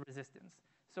the resistance.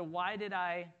 So why do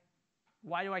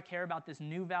I care about this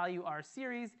new value R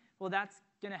series? Well, that's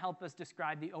going to help us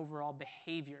describe the overall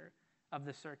behavior of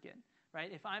the circuit,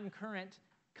 right? If I'm current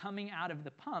coming out of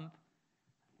the pump,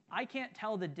 I can't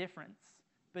tell the difference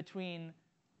between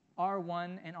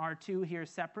R1 and R2 here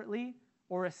separately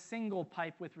or a single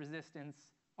pipe with resistance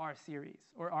R series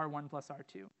or R1 plus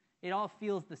R2. It all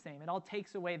feels the same. It all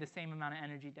takes away the same amount of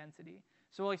energy density.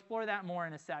 So we'll explore that more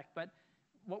in a sec, but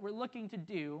what we're looking to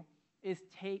do is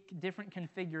take different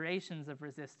configurations of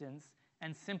resistance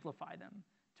and simplify them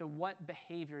to what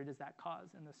behavior does that cause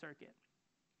in the circuit.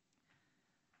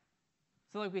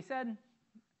 So like we said,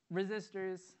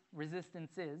 resistances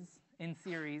in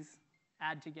series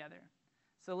add together.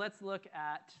 So let's look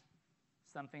at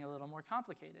something a little more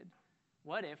complicated.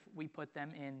 What if we put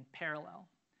them in parallel?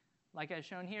 Like I've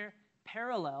shown here,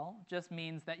 parallel just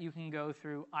means that you can go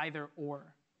through either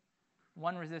or,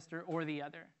 one resistor or the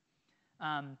other.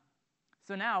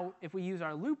 So now, if we use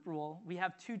our loop rule, we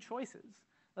have two choices.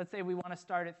 Let's say we want to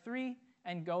start at 3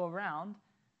 and go around.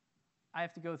 I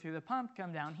have to go through the pump,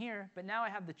 come down here, but now I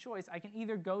have the choice. I can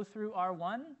either go through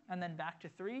R1 and then back to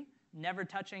 3, never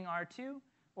touching R2,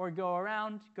 or go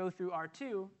around, go through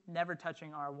R2, never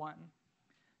touching R1.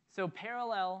 So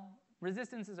parallel,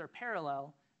 resistances are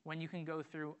parallel when you can go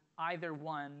through either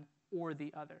one or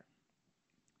the other.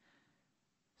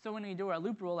 So when we do our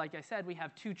loop rule, like I said, we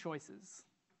have two choices.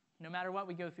 No matter what,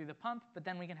 we go through the pump, but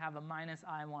then we can have a minus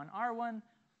I1 R1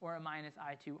 or a minus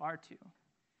I2 R2.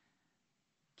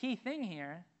 Key thing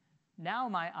here, now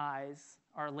my I's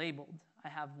are labeled. I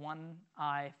have one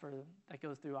I that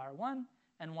goes through R1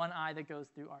 and one I that goes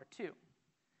through R2.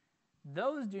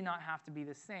 Those do not have to be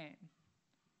the same,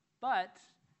 but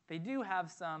they do have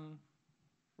some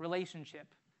relationship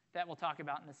that we'll talk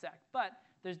about in a sec. But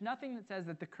there's nothing that says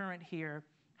that the current here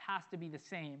has to be the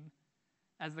same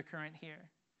as the current here,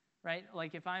 right?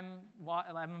 Like if I'm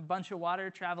a bunch of water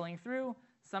traveling through,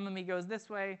 some of me goes this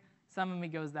way, some of me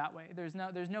goes that way. There's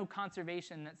no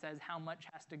conservation that says how much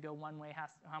has to go one way,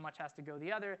 how much has to go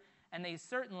the other, and they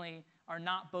certainly are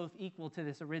not both equal to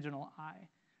this original I,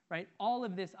 right? All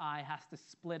of this I has to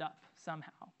split up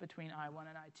somehow between I1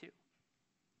 and I2.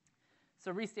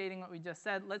 So restating what we just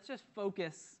said, let's just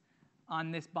focus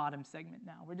on this bottom segment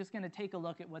now. We're just going to take a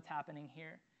look at what's happening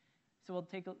here. So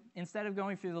instead of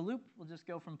going through the loop, we'll just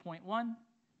go from point 1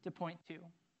 to point 2.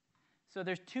 So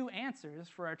there's two answers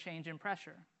for our change in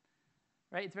pressure,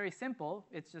 right? It's very simple.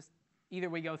 It's just either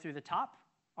we go through the top,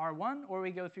 R1, or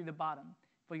we go through the bottom.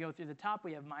 If we go through the top,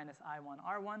 we have minus I1,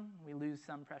 R1. We lose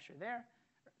some pressure there,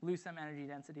 lose some energy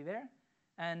density there.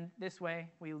 And this way,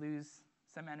 we lose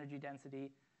some energy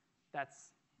density that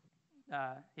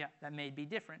may be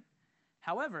different.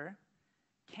 However,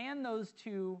 can those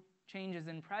two changes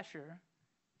in pressure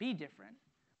be different?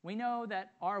 We know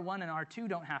that R1 and R2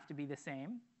 don't have to be the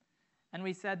same. And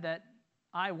we said that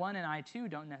I1 and I2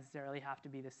 don't necessarily have to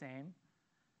be the same.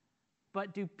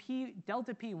 But does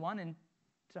delta P12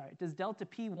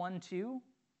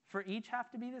 for each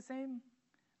have to be the same?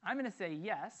 I'm going to say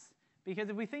yes, because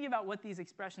if we think about what these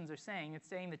expressions are saying, it's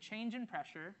saying the change in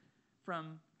pressure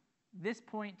from this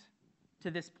point to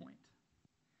this point.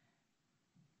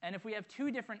 And if we have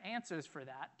two different answers for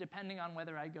that, depending on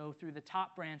whether I go through the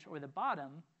top branch or the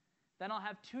bottom, then I'll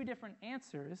have two different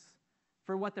answers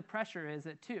for what the pressure is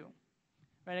at 2.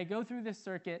 Right? I go through this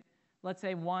circuit. Let's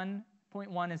say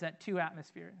 1.1 is at 2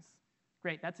 atmospheres.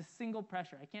 Great, that's a single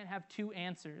pressure. I can't have two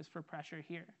answers for pressure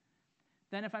here.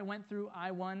 Then if I went through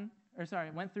R1,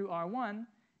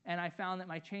 and I found that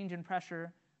my change in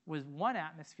pressure was 1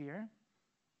 atmosphere,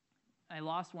 I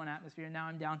lost 1 atmosphere, now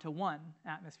I'm down to 1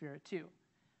 atmosphere at 2.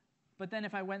 But then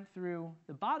if I went through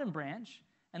the bottom branch,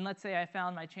 and let's say I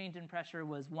found my change in pressure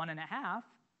was 1.5,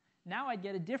 now I'd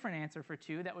get a different answer for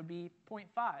 2. That would be 0.5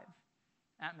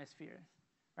 atmospheres,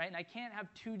 right? And I can't have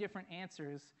two different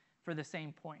answers for the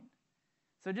same point.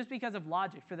 So just because of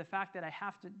logic, for the fact that I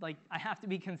have to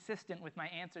be consistent with my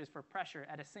answers for pressure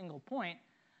at a single point,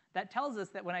 that tells us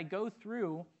that when I go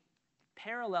through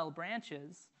parallel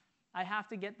branches, I have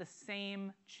to get the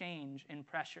same change in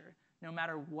pressure, no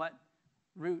matter what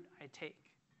route I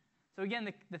take. So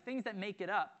again, the things that make it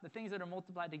up, the things that are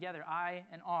multiplied together, I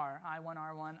and R, I1,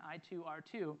 R1, I2,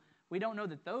 R2, we don't know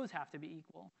that those have to be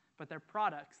equal, but their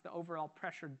products, the overall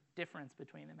pressure difference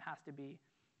between them has to be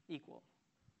equal.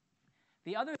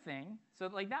 The other thing, so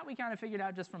like that we kind of figured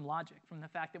out just from logic, from the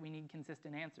fact that we need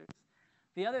consistent answers.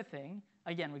 The other thing,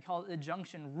 again, we call it the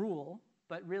junction rule,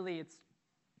 but really it's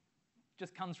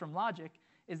just comes from logic,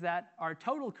 is that our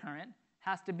total current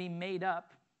has to be made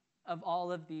up of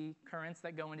all of the currents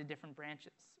that go into different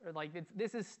branches. Or like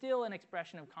this is still an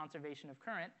expression of conservation of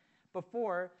current.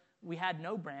 Before, we had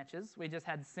no branches. We just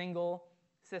had single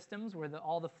systems where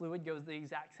all the fluid goes the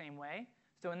exact same way.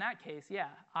 So in that case, yeah,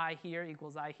 I here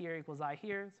equals I here equals I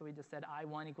here. So we just said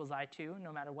I1 equals I2,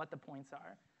 no matter what the points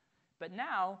are. But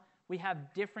now we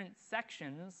have different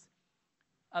sections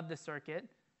of the circuit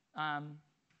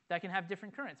that can have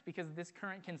different currents because this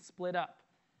current can split up.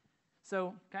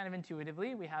 So kind of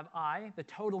intuitively, we have I, the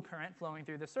total current flowing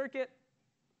through the circuit,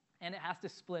 and it has to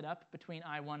split up between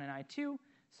I1 and I2.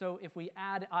 So if we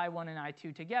add I1 and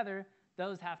I2 together,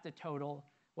 those have to total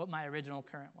what my original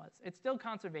current was. It's still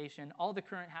conservation. All the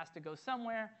current has to go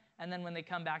somewhere, and then when they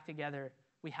come back together,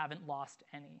 we haven't lost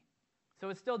any. So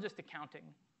it's still just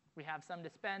accounting. We have some to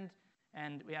spend,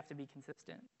 and we have to be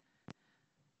consistent.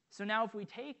 So now if we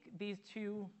take these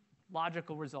two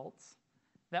logical results,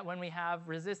 that when we have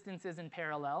resistances in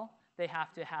parallel, they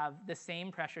have to have the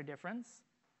same pressure difference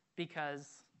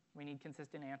because we need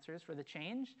consistent answers for the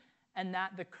change, and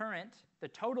that the current, the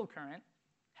total current,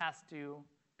 has to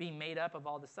be made up of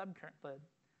all the subcurrent,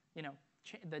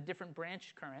 the different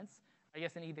branch currents. I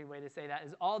guess an easy way to say that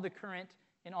is all the current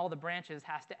in all the branches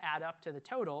has to add up to the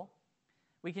total.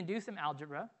 We can do some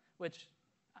algebra, which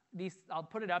I'll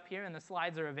put it up here, and the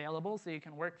slides are available so you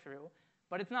can work through.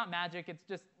 But it's not magic. It's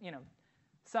just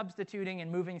substituting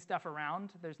and moving stuff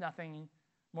around. There's nothing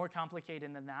more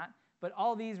complicated than that. But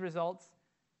all these results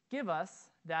give us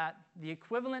that the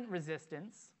equivalent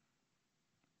resistance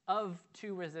of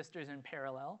two resistors in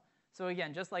parallel. So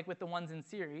again, just like with the ones in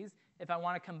series, if I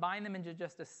want to combine them into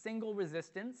just a single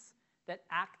resistance that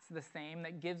acts the same,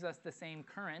 that gives us the same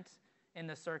current in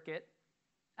the circuit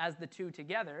as the two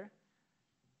together,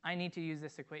 I need to use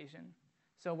this equation.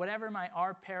 So whatever my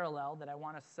R parallel that I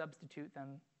want to substitute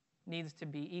them needs to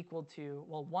be equal to,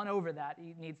 1 over that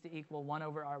needs to equal 1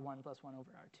 over R1 plus 1 over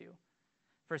R2.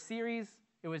 For series,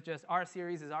 it was just R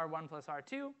series is R1 plus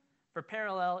R2. For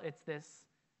parallel, it's this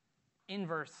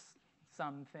inverse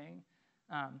sum thing.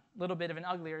 Little bit of an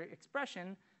uglier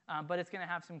expression, but it's going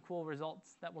to have some cool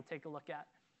results that we'll take a look at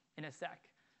in a sec.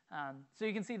 So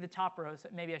you can see the top row. So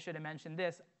maybe I should have mentioned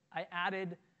this. I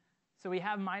added, so we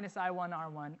have minus I1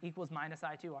 R1 equals minus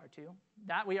I2 R2.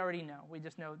 That we already know. We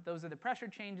just know those are the pressure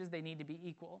changes. They need to be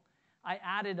equal. I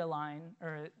added a line,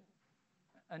 or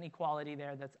an equality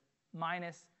there that's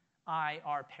minus I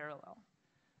R parallel.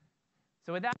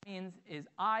 So what that means is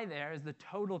I there is the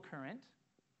total current.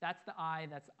 That's the I,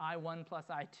 that's I1 plus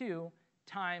I2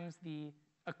 times the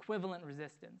equivalent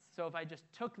resistance. So if I just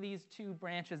took these two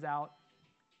branches out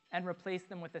and replaced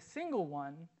them with a single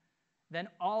one, then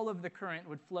all of the current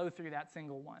would flow through that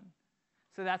single one.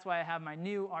 So that's why I have my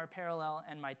new R parallel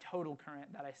and my total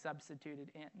current that I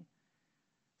substituted in.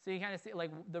 So you kind of see,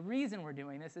 like, the reason we're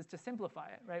doing this is to simplify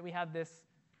it, right? We have this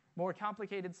more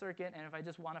complicated circuit, and if I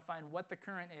just want to find what the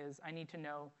current is, I need to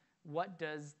know what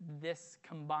does this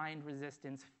combined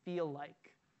resistance feel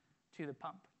like to the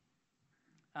pump.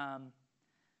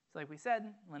 So like we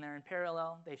said, when they're in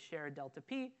parallel, they share delta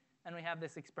P, and we have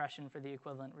this expression for the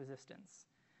equivalent resistance.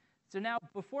 So now,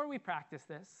 before we practice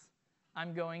this,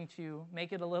 I'm going to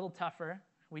make it a little tougher.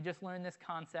 We just learned this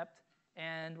concept,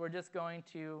 and we're just going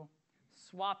to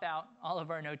swap out all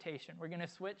of our notation. We're going to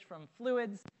switch from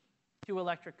fluids to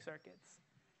electric circuits.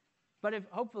 But if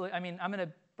hopefully, I'm going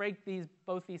to break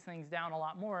both these things down a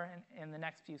lot more in the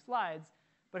next few slides,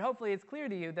 but hopefully it's clear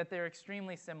to you that they're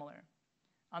extremely similar.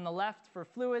 On the left, for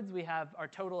fluids, we have our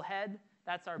total head.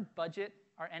 That's our budget,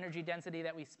 our energy density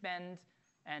that we spend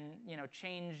and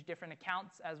change different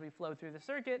accounts as we flow through the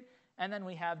circuit. And then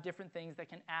we have different things that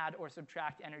can add or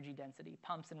subtract energy density,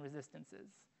 pumps and resistances.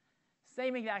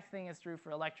 Same exact thing is true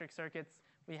for electric circuits.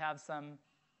 We have some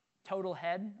total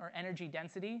head, or energy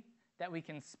density, that we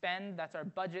can spend. That's our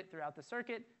budget throughout the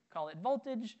circuit. Call it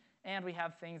voltage. And we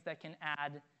have things that can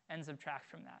add and subtract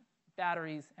from that,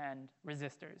 batteries and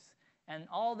resistors. And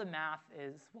all the math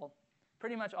is, well,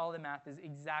 pretty much all the math is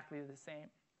exactly the same.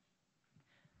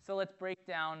 So let's break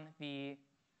down the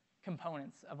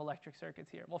components of electric circuits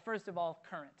here. Well, first of all,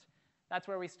 current. That's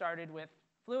where we started with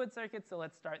fluid circuits, so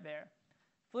let's start there.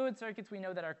 Fluid circuits, we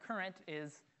know that our current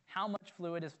is how much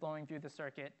fluid is flowing through the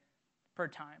circuit per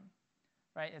time,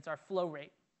 right? It's our flow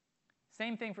rate.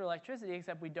 Same thing for electricity,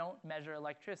 except we don't measure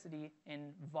electricity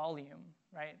in volume,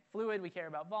 right? Fluid, we care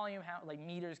about volume, like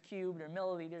meters cubed or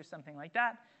milliliters, something like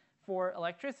that. For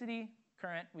electricity,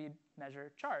 current, we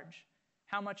measure charge.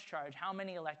 How much charge, how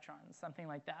many electrons, something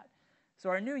like that. So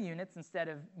our new units, instead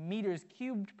of meters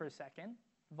cubed per second,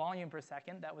 volume per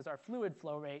second, that was our fluid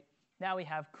flow rate, now we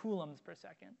have coulombs per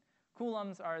second.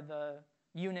 Coulombs are the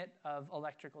unit of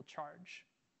electrical charge.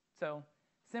 So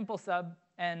simple sub,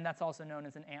 and that's also known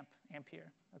as an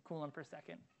ampere, a coulomb per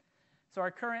second. So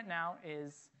our current now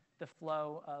is the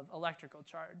flow of electrical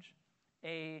charge.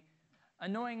 An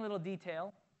annoying little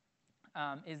detail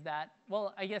is that,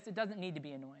 well, I guess it doesn't need to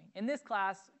be annoying. In this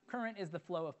class, current is the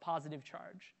flow of positive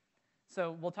charge.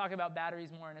 So we'll talk about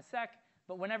batteries more in a sec,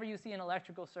 but whenever you see an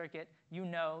electrical circuit, you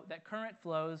know that current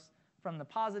flows from the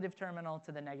positive terminal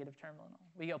to the negative terminal.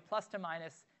 We go plus to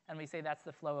minus, and we say that's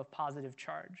the flow of positive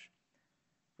charge.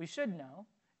 We should know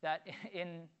that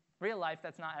in real life,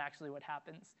 that's not actually what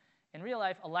happens. In real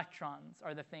life, electrons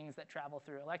are the things that travel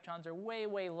through. Electrons are way,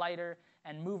 way lighter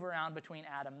and move around between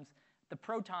atoms. The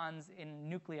protons in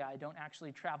nuclei don't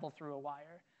actually travel through a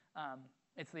wire.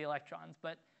 It's the electrons.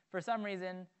 But for some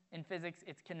reason, in physics,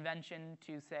 it's convention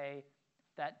to say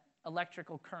that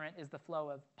electrical current is the flow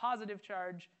of positive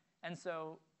charge, and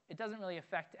so it doesn't really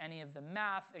affect any of the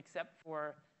math except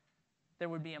for there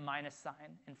would be a minus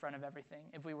sign in front of everything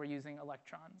if we were using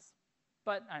electrons.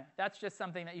 But that's just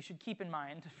something that you should keep in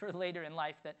mind for later in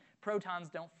life, that protons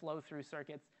don't flow through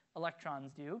circuits,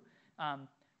 electrons do.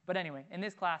 But anyway, in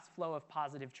this class, flow of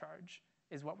positive charge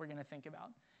is what we're going to think about.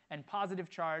 And positive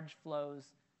charge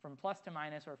flows from plus to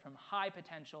minus, or from high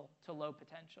potential to low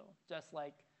potential, just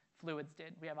like fluids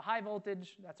did. We have a high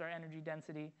voltage, that's our energy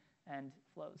density, and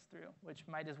flows through, which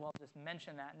might as well just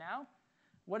mention that now.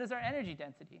 What is our energy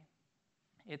density?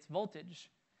 It's voltage.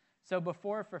 So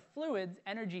before, for fluids,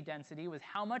 energy density was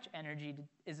how much energy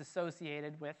is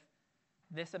associated with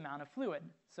this amount of fluid.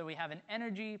 So we have an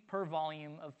energy per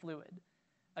volume of fluid.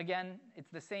 Again,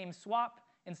 it's the same swap.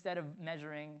 Instead of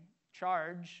measuring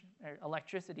charge, or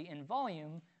electricity, in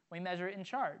volume, we measure it in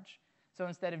charge. So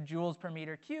instead of joules per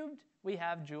meter cubed, we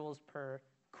have joules per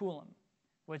coulomb,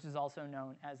 which is also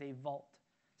known as a volt.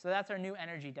 So that's our new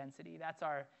energy density. That's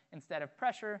our, instead of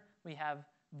pressure, we have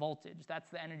voltage. That's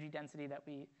the energy density that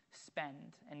we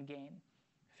spend and gain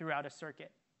throughout a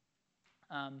circuit.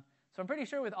 So I'm pretty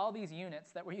sure with all these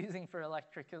units that we're using for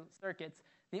electrical circuits,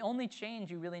 the only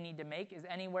change you really need to make is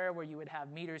anywhere where you would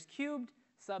have meters cubed,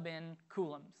 sub in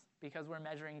coulombs, because we're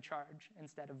measuring charge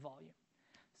instead of volume.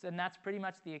 So and that's pretty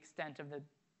much the extent of the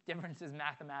differences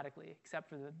mathematically, except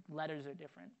for the letters are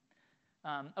different.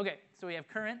 Okay, so we have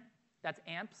current, that's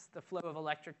amps, the flow of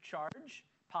electric charge,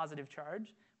 positive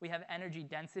charge. We have energy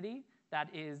density, that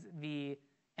is the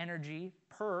energy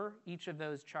per each of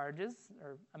those charges,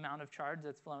 or amount of charge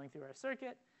that's flowing through our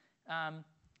circuit.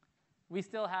 We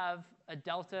still have a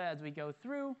delta as we go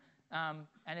through, and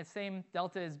it's same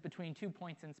delta is between 2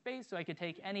 points in space, so I could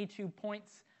take any 2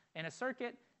 points in a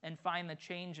circuit and find the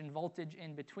change in voltage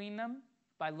in between them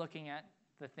by looking at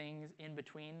the things in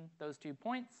between those 2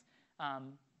 points,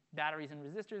 batteries and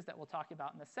resistors that we'll talk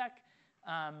about in a sec.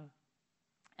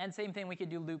 And same thing, we could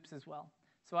do loops as well.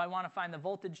 So I want to find the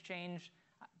voltage change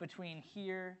between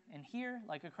here and here,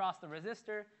 like across the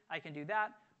resistor, I can do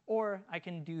that. Or I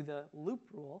can do the loop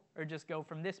rule, or just go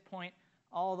from this point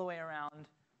all the way around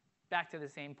back to the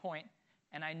same point.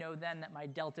 And I know then that my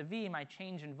delta V, my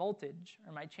change in voltage,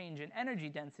 or my change in energy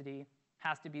density,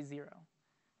 has to be 0.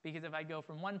 Because if I go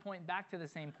from one point back to the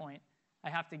same point, I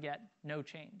have to get no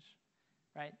change,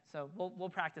 right? So we'll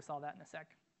practice all that in a sec.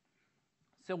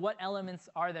 So what elements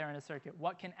are there in a circuit?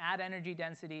 What can add energy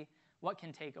density? What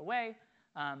can take away?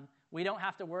 We don't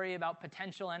have to worry about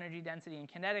potential energy density and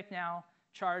kinetic now.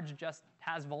 Charge just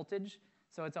has voltage,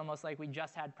 so it's almost like we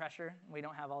just had pressure. We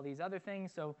don't have all these other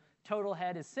things. So total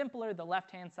head is simpler. The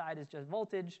left-hand side is just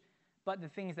voltage. But the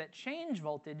things that change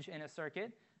voltage in a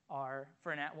circuit are,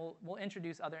 for now, we'll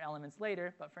introduce other elements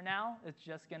later, but for now, it's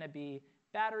just going to be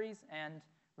batteries and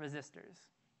resistors.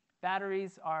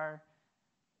 Batteries are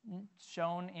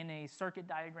shown in a circuit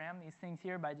diagram, these things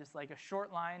here, by just like a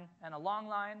short line and a long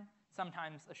line.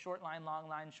 Sometimes a short line, long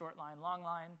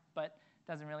line, but it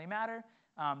doesn't really matter.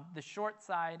 The short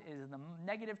side is the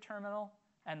negative terminal,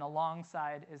 and the long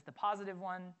side is the positive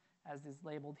one, as is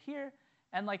labeled here.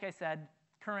 And like I said,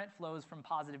 current flows from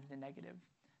positive to negative.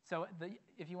 So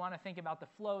if you want to think about the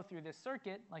flow through this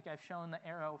circuit, like I've shown the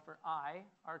arrow for I,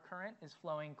 our current is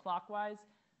flowing clockwise.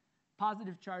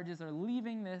 Positive charges are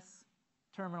leaving this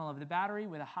terminal of the battery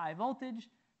with a high voltage,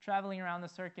 traveling around the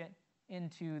circuit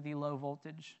into the low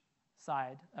voltage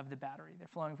side of the battery. They're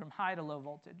flowing from high to low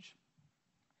voltage.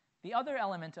 The other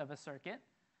element of a circuit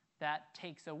that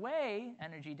takes away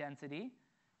energy density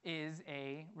is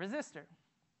a resistor.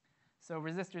 So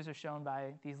resistors are shown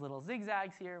by these little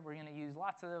zigzags here. We're going to use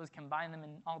lots of those, combine them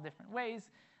in all different ways.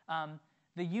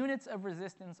 The units of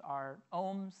resistance are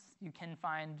ohms. You can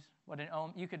find what an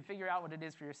ohm, you could figure out what it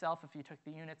is for yourself if you took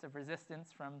the units of resistance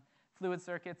from fluid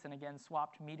circuits and again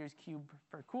swapped meters cubed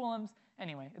for coulombs.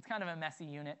 Anyway, it's kind of a messy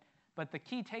unit. But the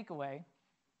key takeaway,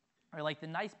 or like the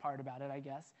nice part about it, I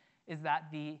guess, is that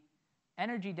the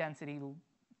energy density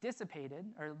dissipated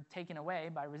or taken away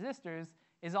by resistors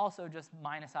is also just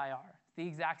minus IR. It's the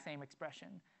exact same expression.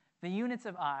 The units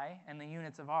of I and the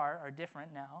units of R are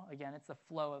different now. Again, it's the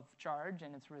flow of charge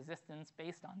and its resistance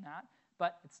based on that,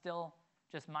 but it's still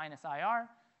just minus IR.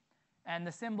 And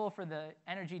the symbol for the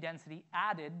energy density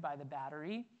added by the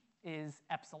battery is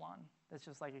epsilon. That's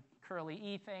just like a curly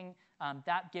E thing.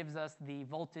 That gives us the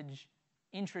voltage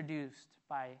introduced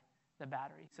by the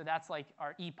battery. So that's like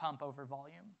our E pump over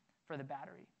volume for the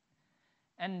battery.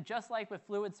 And just like with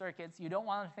fluid circuits, you don't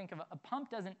want to think of a pump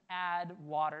doesn't add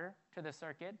water to the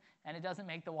circuit, and it doesn't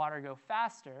make the water go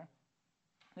faster.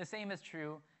 The same is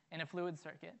true in a fluid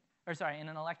circuit, in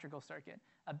an electrical circuit.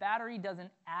 A battery doesn't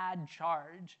add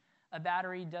charge. A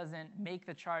battery doesn't make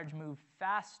the charge move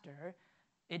faster.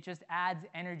 It just adds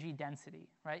energy density,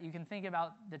 right? You can think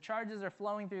about the charges are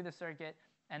flowing through the circuit,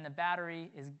 and the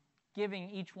battery is giving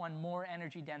each one more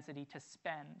energy density to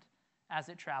spend as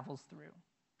it travels through.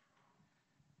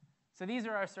 So these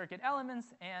are our circuit elements,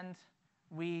 and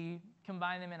we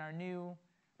combine them in our new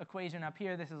equation up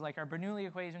here. This is like our Bernoulli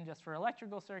equation just for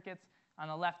electrical circuits. On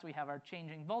the left, we have our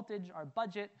changing voltage, our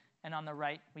budget, and on the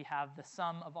right, we have the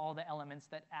sum of all the elements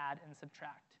that add and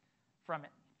subtract from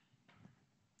it.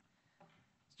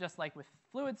 Just like with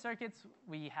fluid circuits,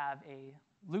 we have a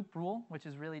loop rule, which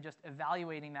is really just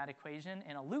evaluating that equation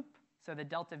in a loop. So the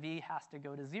delta V has to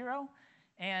go to 0.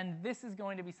 And this is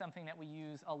going to be something that we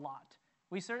use a lot.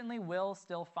 We certainly will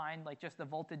still find like just the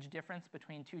voltage difference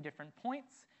between two different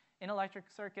points in electric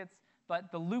circuits,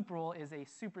 but the loop rule is a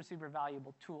super, super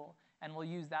valuable tool, and we'll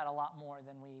use that a lot more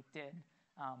than we did,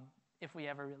 if we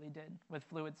ever really did, with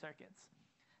fluid circuits.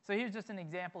 So here's just an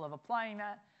example of applying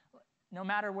that. No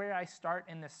matter where I start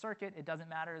in this circuit, it doesn't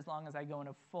matter as long as I go in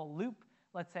a full loop.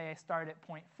 Let's say I start at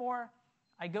 0.4.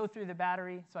 I go through the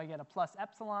battery, so I get a plus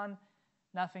epsilon,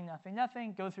 nothing, nothing,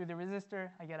 nothing. Go through the resistor,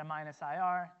 I get a minus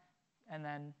IR, and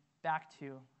then back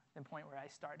to the point where I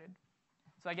started.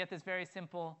 So I get this very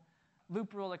simple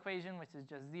loop rule equation, which is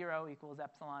just 0 equals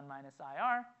epsilon minus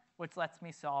IR, which lets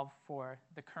me solve for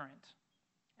the current.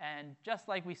 And just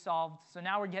like we solved, so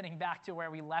now we're getting back to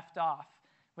where we left off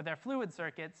with our fluid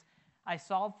circuits. I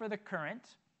solved for the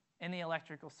current in the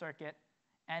electrical circuit,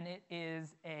 and it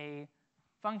is a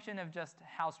function of just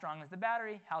how strong is the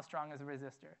battery, how strong is the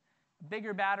resistor. A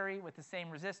bigger battery with the same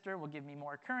resistor will give me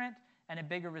more current, and a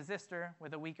bigger resistor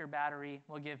with a weaker battery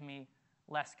will give me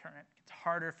less current. It's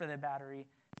harder for the battery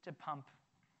to pump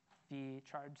the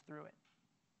charge through it.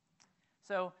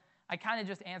 So I kind of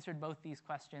just answered both these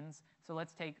questions. So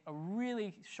let's take a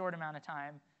really short amount of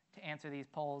time to answer these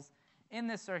polls. In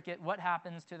this circuit, what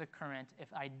happens to the current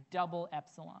if I double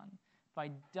epsilon, if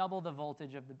I double the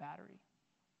voltage of the battery?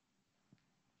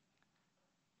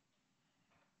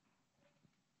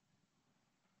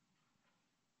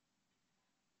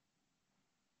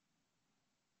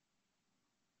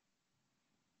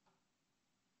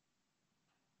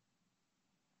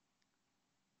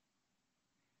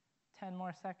 10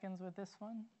 more seconds with this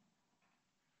one.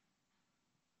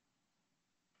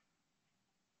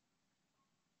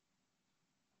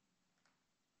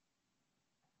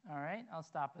 All right, I'll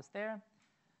stop us there.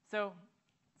 So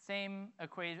same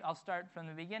equation. I'll start from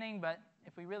the beginning, but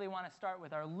if we really want to start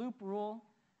with our loop rule,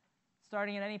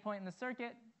 starting at any point in the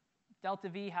circuit, delta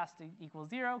V has to equal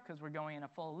 0 because we're going in a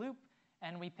full loop,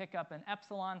 and we pick up an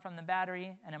epsilon from the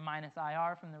battery and a minus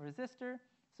IR from the resistor,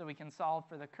 so we can solve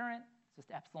for the current. It's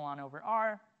just epsilon over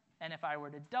R, and if I were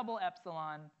to double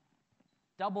epsilon,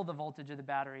 double the voltage of the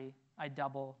battery, I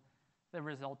double the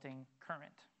resulting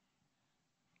current.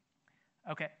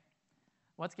 Okay,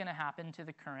 what's going to happen to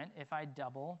the current if I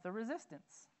double the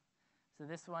resistance? So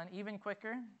this one, even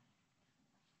quicker.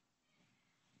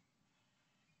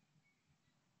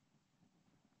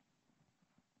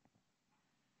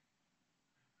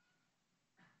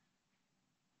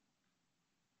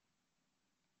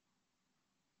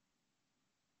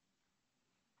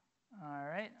 All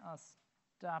right, I'll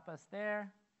stop us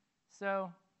there.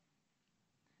 So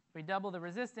if we double the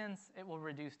resistance, it will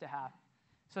reduce to half.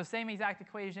 So same exact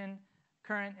equation,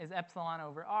 current is epsilon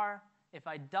over R. If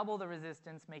I double the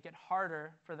resistance, make it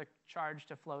harder for the charge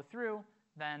to flow through,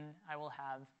 then I will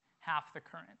have half the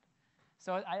current.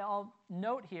 So I'll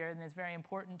note here, and it's very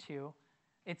important too,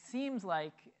 it seems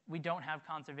like we don't have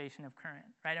conservation of current,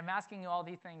 right? I'm asking you all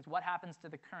these things, what happens to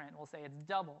the current? We'll say it's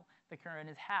double, the current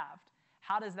is halved.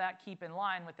 How does that keep in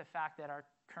line with the fact that our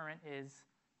current is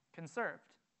conserved?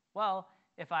 Well,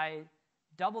 if I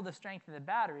double the strength of the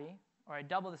battery, or I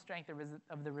double the strength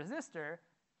of the resistor,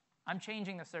 I'm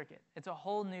changing the circuit. It's a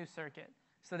whole new circuit.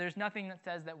 So there's nothing that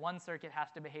says that one circuit has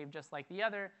to behave just like the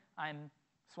other. I'm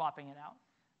swapping it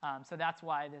out. So that's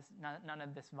why none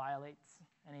of this violates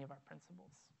any of our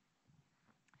principles.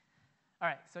 All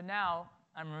right, so now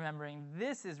I'm remembering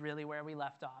this is really where we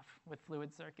left off with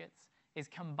fluid circuits, is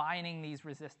combining these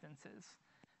resistances.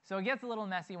 So it gets a little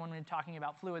messy when we're talking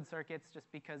about fluid circuits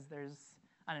just because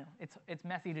it's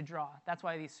messy to draw. That's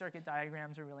why these circuit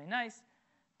diagrams are really nice.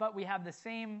 But we have the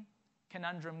same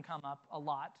conundrum come up a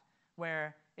lot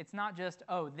where it's not just,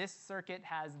 oh, this circuit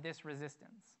has this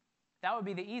resistance. That would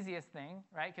be the easiest thing,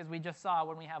 right? Because we just saw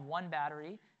when we have one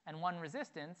battery and one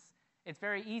resistance, it's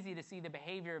very easy to see the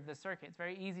behavior of the circuit. It's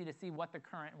very easy to see what the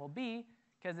current will be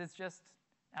because it's just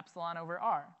epsilon over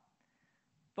R.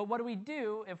 But what do we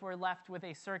do if we're left with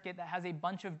a circuit that has a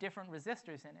bunch of different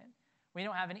resistors in it? We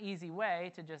don't have an easy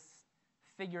way to just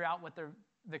figure out what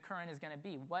the current is going to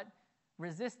be. What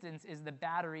resistance is the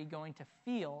battery going to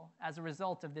feel as a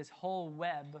result of this whole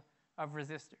web of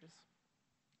resistors?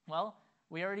 Well,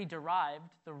 we already derived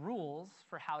the rules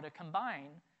for how to combine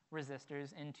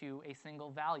resistors into a single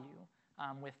value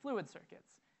with fluid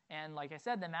circuits. And like I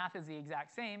said, the math is the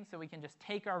exact same, so we can just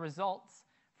take our results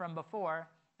from before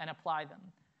and apply them.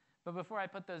 But before I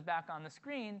put those back on the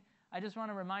screen, I just want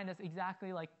to remind us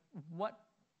exactly like what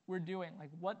we're doing,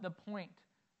 like what the point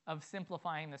of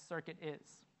simplifying the circuit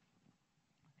is.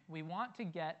 We want to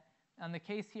get, on the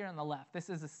case here on the left, this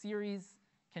is a series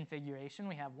configuration.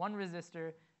 We have one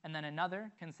resistor and then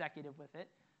another consecutive with it.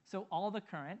 So all the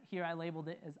current, here I labeled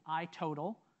it as I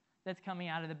total, that's coming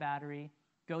out of the battery,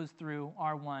 goes through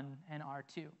R1 and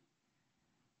R2.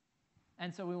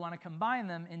 And so we want to combine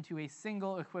them into a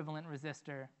single equivalent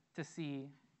resistor to see,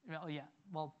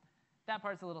 well, that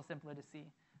part's a little simpler to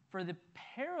see. For the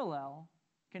parallel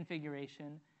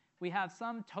configuration, we have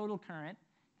some total current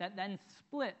that then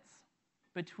splits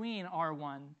between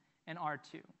R1 and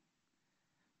R2.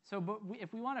 So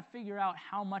if we want to figure out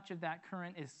how much of that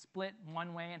current is split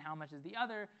one way and how much is the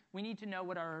other, we need to know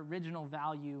what our original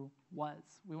value was.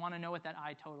 We want to know what that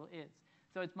I total is.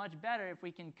 So it's much better if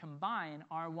we can combine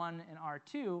R1 and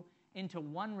R2 into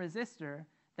one resistor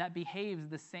that behaves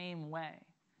the same way.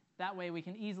 That way we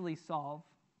can easily solve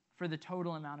for the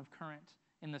total amount of current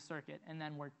in the circuit and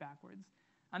then work backwards.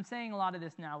 I'm saying a lot of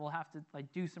this now. We'll have to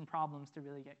do some problems to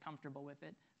really get comfortable with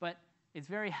it. But it's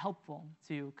very helpful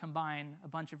to combine a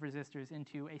bunch of resistors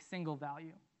into a single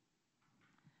value.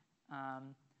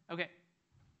 Okay,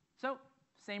 so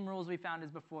same rules we found as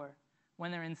before.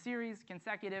 When they're in series,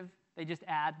 consecutive, they just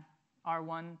add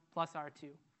R1 plus R2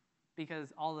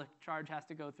 because all the charge has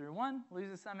to go through one,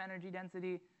 loses some energy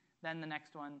density, then the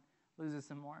next one loses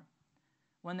some more.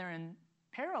 When they're in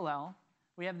parallel,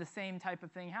 we have the same type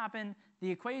of thing happen.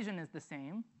 The equation is the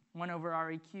same. 1 over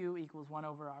Req equals 1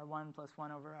 over R1 plus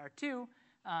 1 over R2.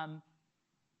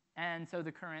 And so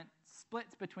the current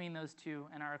splits between those two,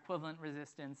 and our equivalent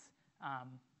resistance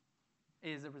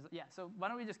is a result. Yeah, so why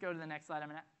don't we just go to the next slide?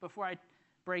 Before I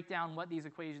break down what these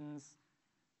equations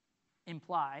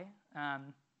imply,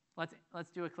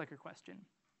 let's do a clicker question.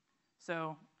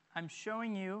 So I'm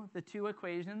showing you the two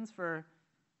equations for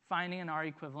finding an R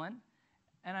equivalent.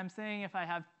 And I'm saying if I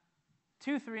have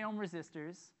two 3 ohm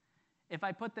resistors, if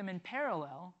I put them in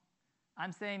parallel,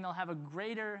 I'm saying they'll have a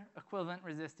greater equivalent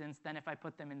resistance than if I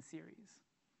put them in series.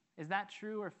 Is that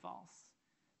true or false?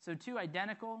 So two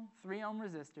identical 3 ohm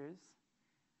resistors,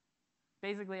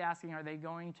 basically asking, are they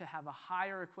going to have a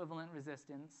higher equivalent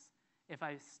resistance if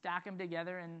I stack them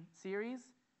together in series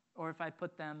or if I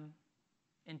put them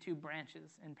in two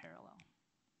branches in parallel?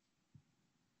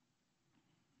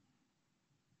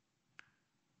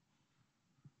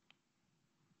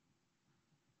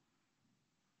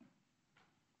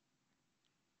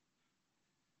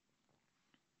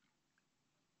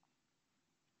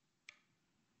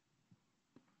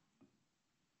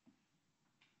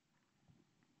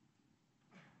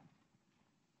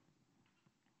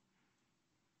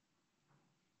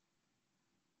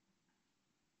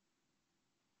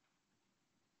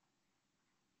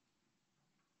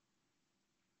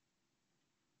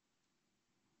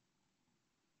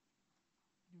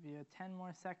 Give you 10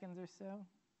 more seconds or so.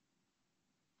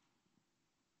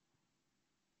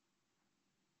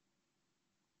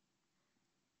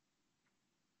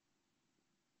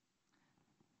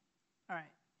 All right,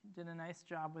 did a nice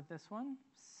job with this one.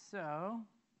 So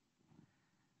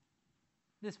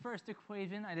this first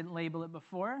equation, I didn't label it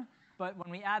before, but when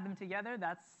we add them together,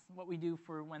 that's what we do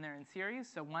for when they're in series,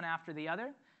 so one after the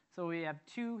other. So we have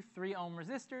two 3 ohm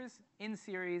resistors in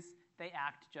series. They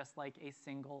act just like a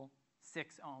single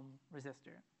 6 ohm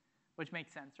resistor, which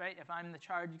makes sense, right? If I'm the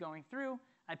charge going through,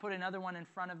 I put another one in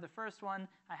front of the first one,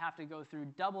 I have to go through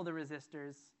double the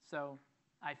resistors, so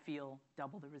I feel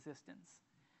double the resistance.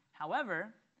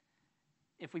 However,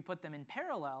 if we put them in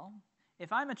parallel,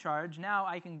 if I'm a charge, now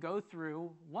I can go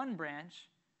through one branch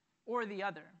or the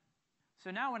other.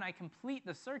 So now when I complete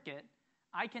the circuit,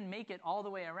 I can make it all the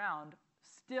way around,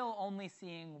 still only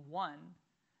seeing one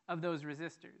of those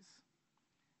resistors.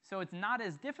 So it's not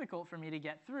as difficult for me to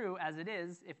get through as it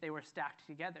is if they were stacked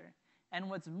together. And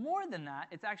what's more than that,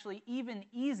 it's actually even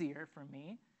easier for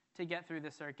me to get through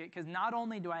the circuit, because not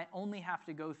only do I only have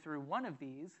to go through one of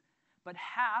these, but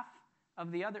half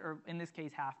of the other, or in this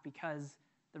case half because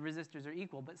the resistors are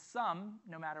equal, but some,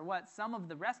 no matter what, some of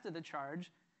the rest of the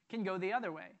charge can go the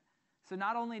other way. So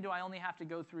not only do I only have to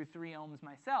go through 3 ohms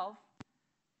myself,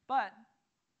 but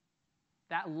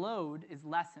that load is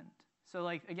lessened. So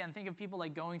like, again, think of people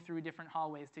like going through different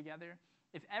hallways together.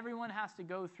 If everyone has to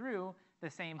go through the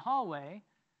same hallway,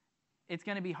 it's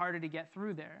going to be harder to get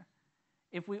through there.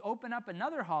 If we open up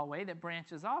another hallway that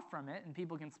branches off from it and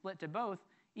people can split to both,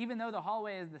 even though the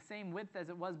hallway is the same width as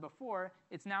it was before,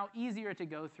 it's now easier to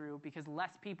go through because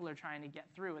less people are trying to get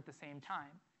through at the same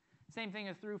time. Same thing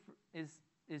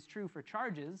is true for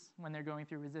charges when they're going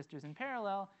through resistors in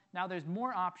parallel. Now there's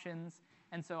more options,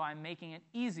 and so I'm making it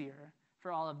easier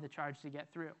for all of the charge to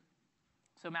get through.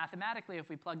 So mathematically, if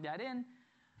we plug that in,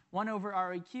 1 over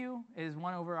Req is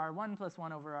 1 over R1 plus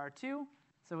 1 over R2.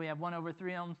 So we have 1 over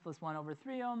 3 ohms plus 1 over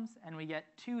 3 ohms, and we get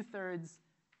 2/3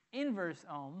 inverse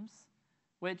ohms,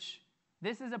 which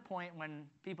this is a point when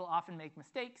people often make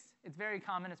mistakes. It's very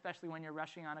common, especially when you're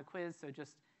rushing on a quiz, so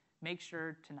just make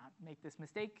sure to not make this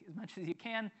mistake as much as you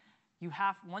can.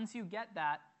 Once you get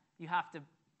that, you have to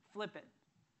flip it,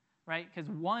 right? Because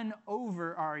 1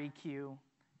 over Req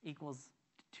equals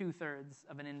 2/3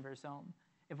 of an inverse ohm.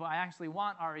 If I actually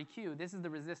want Req, this is the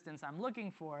resistance I'm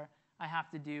looking for, I have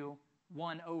to do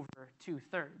 1 over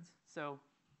 2/3, so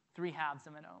 3/2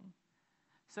 of an ohm.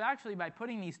 So actually, by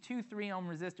putting these two 3 ohm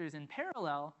resistors in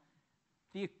parallel,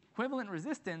 the equivalent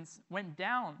resistance went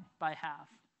down by half.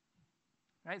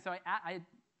 Right? So I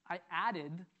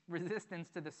added resistance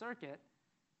to the circuit,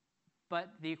 but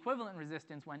the equivalent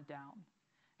resistance went down.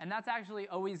 And that's actually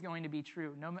always going to be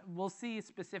true. We'll see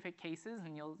specific cases,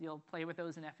 and you'll play with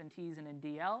those in F&Ts and in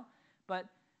DL. But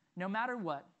no matter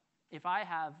what, if I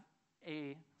have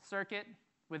a circuit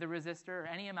with a resistor or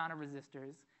any amount of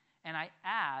resistors, and I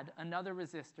add another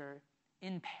resistor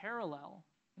in parallel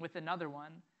with another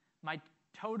one, my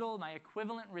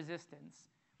equivalent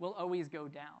resistance will always go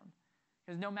down.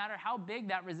 Because no matter how big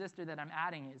that resistor that I'm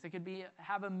adding is, it could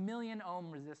have a 1,000,000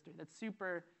 ohm resistor that's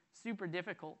super, super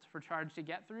difficult for charge to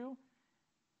get through.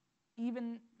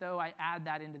 Even though I add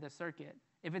that into the circuit,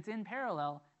 if it's in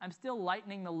parallel, I'm still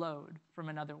lightening the load from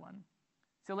another one.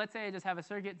 So let's say I just have a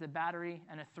circuit, it's a battery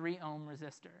and a 3 ohm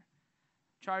resistor.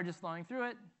 Charge is flowing through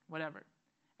it, whatever.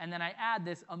 And then I add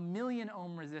this 1,000,000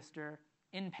 ohm resistor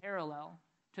in parallel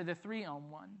to the 3 ohm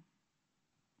one.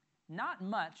 Not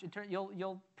much,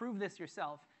 you'll prove this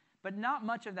yourself, but not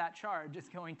much of that charge is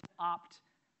going to opt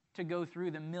to go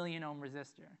through the 1,000,000 ohm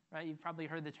resistor, right? You've probably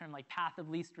heard the term like path of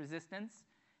least resistance.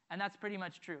 And that's pretty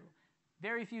much true.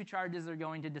 Very few charges are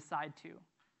going to decide to.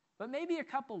 But maybe a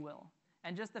couple will.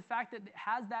 And just the fact that it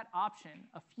has that option,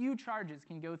 a few charges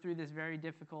can go through this very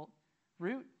difficult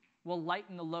route, will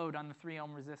lighten the load on the 3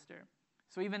 ohm resistor.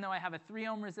 So even though I have a 3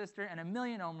 ohm resistor and a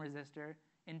 1,000,000 ohm resistor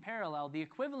in parallel, the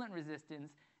equivalent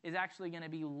resistance is actually going to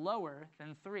be lower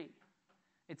than 3.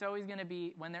 It's always going to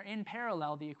be, when they're in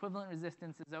parallel, the equivalent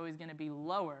resistance is always going to be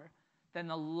lower than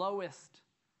the lowest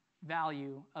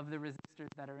value of the resistors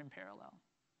that are in parallel.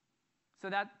 So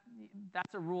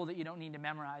that's a rule that you don't need to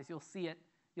memorize. You'll see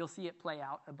it play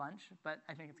out a bunch, but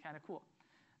I think it's kind of cool.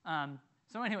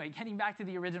 So anyway, getting back to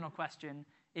the original question,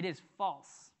 it is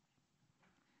false.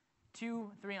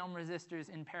 2 3 ohm resistors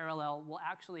in parallel will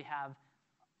actually have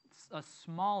a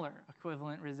smaller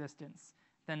equivalent resistance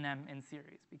than them in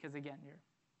series, because again, you're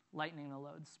lightening the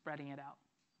load, spreading it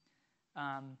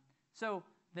out. So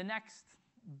the next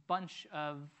bunch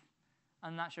of,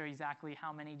 I'm not sure exactly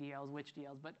how many DLs, which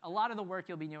DLs, but a lot of the work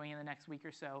you'll be doing in the next week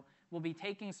or so will be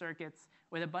taking circuits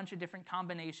with a bunch of different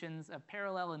combinations of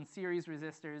parallel and series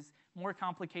resistors, more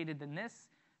complicated than this.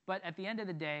 But at the end of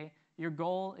the day, your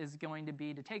goal is going to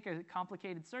be to take a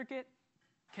complicated circuit,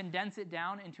 condense it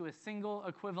down into a single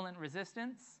equivalent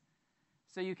resistance,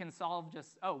 so you can solve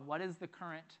just, what is the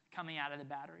current coming out of the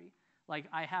battery? Like,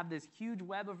 I have this huge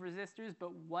web of resistors,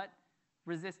 but what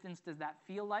resistance does that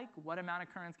feel like? What amount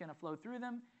of current is going to flow through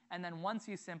them? And then once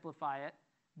you simplify it,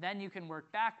 then you can work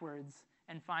backwards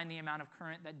and find the amount of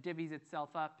current that divvies itself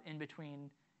up in between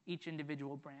each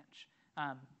individual branch.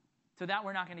 So that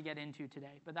we're not going to get into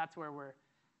today, but that's where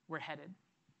we're headed.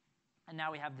 And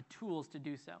now we have the tools to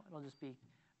do so. It'll just be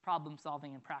problem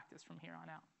solving and practice from here on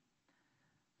out.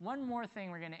 One more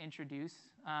thing we're going to introduce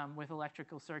with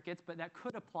electrical circuits, but that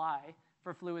could apply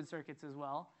for fluid circuits as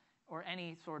well, or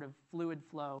any sort of fluid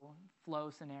flow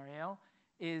scenario,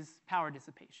 is power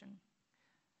dissipation.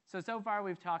 So far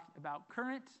we've talked about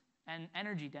current and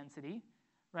energy density,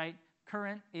 right?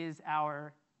 Current is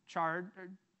our charge,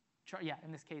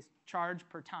 in this case, charge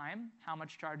per time, how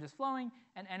much charge is flowing,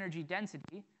 and energy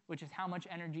density, which is how much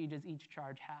energy does each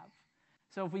charge have.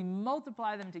 So if we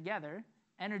multiply them together,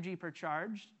 energy per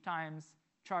charge times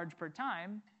charge per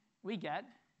time, we get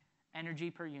energy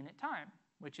per unit time,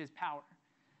 which is power.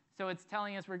 So it's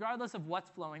telling us, regardless of what's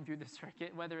flowing through the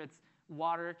circuit, whether it's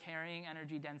water carrying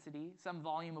energy density, some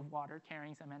volume of water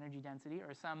carrying some energy density,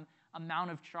 or some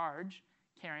amount of charge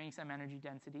carrying some energy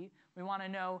density, we want to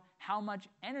know how much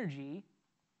energy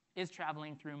is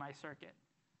traveling through my circuit.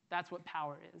 That's what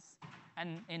power is.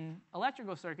 And in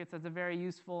electrical circuits, that's a very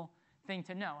useful thing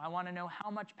to know. I want to know how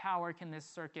much power can this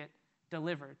circuit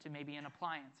deliver to maybe an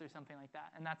appliance or something like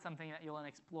that. And that's something that you'll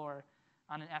explore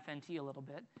on an FNT a little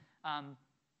bit.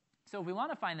 So if we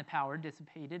want to find the power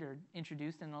dissipated or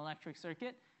introduced in an electric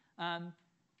circuit,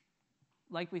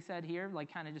 like we said here,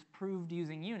 like kind of just proved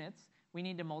using units, we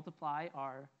need to multiply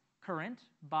our current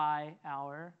by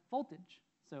our voltage.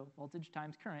 So voltage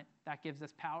times current, that gives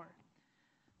us power.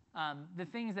 The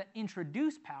things that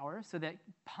introduce power, so that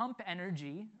pump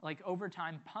energy, like over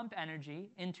time pump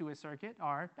energy into a circuit,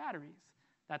 are batteries.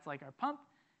 That's like our pump.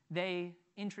 They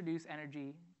introduce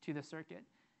energy to the circuit.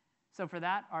 So for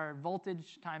that, our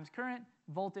voltage times current.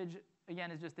 Voltage, again,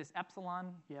 is just this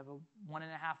epsilon. You have a 1.5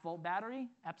 volt battery.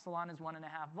 Epsilon is 1.5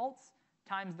 volts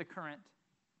times the current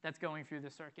that's going through the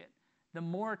circuit. The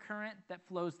more current that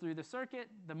flows through the circuit,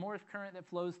 the more current that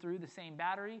flows through the same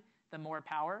battery, the more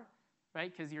power,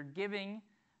 right? Because you're giving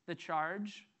the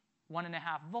charge 1.5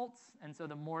 volts, and so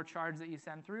the more charge that you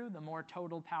send through, the more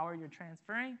total power you're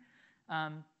transferring,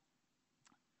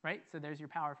 right? So there's your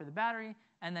power for the battery,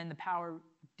 and then the power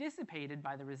dissipated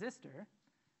by the resistor,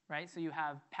 right? So you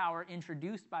have power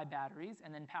introduced by batteries,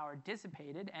 and then power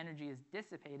dissipated, energy is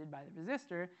dissipated by the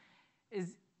resistor,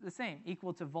 is the same,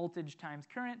 equal to voltage times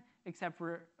current, except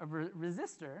for a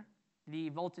resistor, the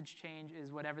voltage change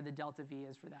is whatever the delta V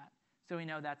is for that. So we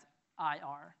know that's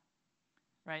IR,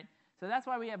 right? So that's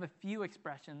why we have a few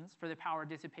expressions for the power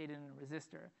dissipated in a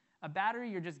resistor. A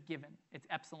battery, you're just given. It's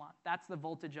epsilon. That's the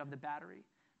voltage of the battery.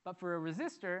 But for a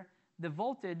resistor, the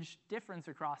voltage difference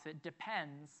across it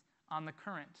depends on the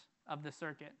current of the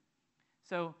circuit.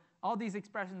 So all these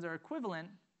expressions are equivalent,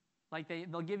 like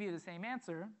they'll give you the same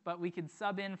answer, but we could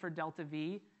sub in for delta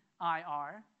V,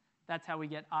 IR. That's how we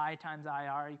get I times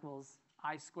IR equals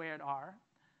I squared R.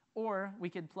 Or we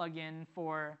could plug in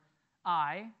for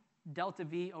I, delta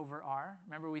V over R.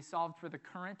 Remember, we solved for the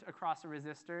current across a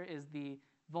resistor is the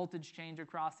voltage change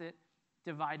across it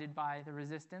divided by the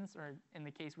resistance, or in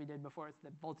the case we did before, it's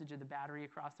the voltage of the battery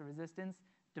across the resistance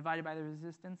divided by the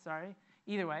resistance, sorry.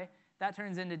 Either way, that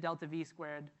turns into delta V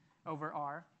squared over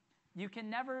R. You can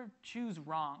never choose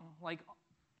wrong. Like,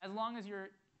 as long as you're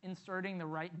inserting the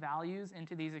right values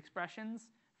into these expressions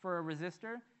for a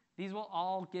resistor, these will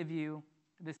all give you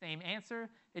the same answer.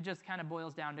 It just kind of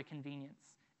boils down to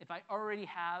convenience. If I already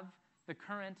have the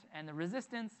current and the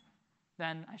resistance,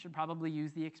 then I should probably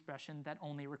use the expression that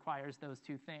only requires those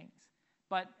two things.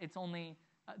 But it's only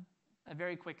a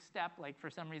very quick step. Like for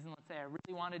some reason, let's say I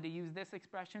really wanted to use this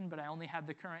expression, but I only have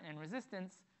the current and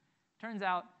resistance. Turns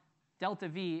out delta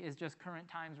V is just current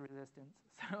times resistance.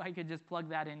 So I could just plug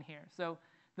that in here. So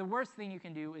the worst thing you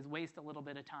can do is waste a little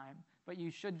bit of time, but you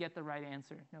should get the right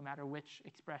answer no matter which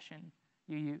expression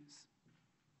you use.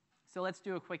 So let's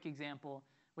do a quick example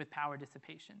with power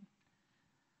dissipation.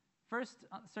 First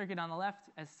circuit on the left,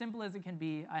 as simple as it can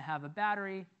be, I have a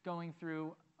battery going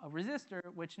through a resistor,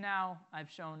 which now I've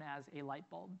shown as a light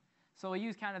bulb. So we'll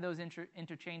use kind of those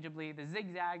interchangeably. The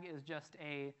zigzag is just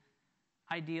a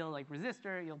ideal like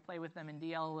resistor. You'll play with them in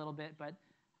DL a little bit, but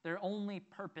their only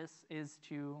purpose is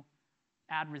to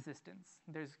add resistance.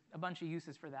 There's a bunch of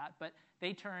uses for that, but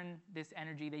they turn this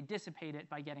energy, they dissipate it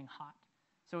by getting hot.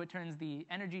 So it turns the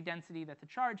energy density that the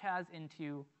charge has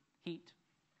into heat.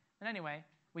 And anyway,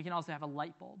 we can also have a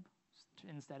light bulb.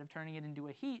 Instead of turning it into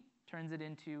a heat, turns it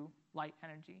into light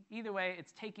energy. Either way,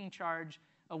 it's taking charge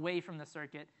away from the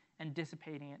circuit and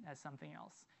dissipating it as something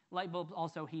else. Light bulbs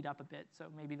also heat up a bit, so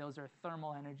maybe those are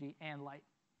thermal energy and light.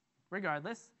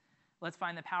 Regardless, let's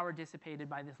find the power dissipated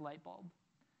by this light bulb.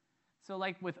 So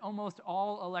like with almost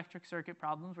all electric circuit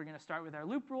problems, we're going to start with our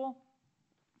loop rule.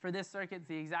 For this circuit, it's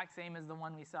the exact same as the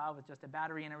one we saw with just a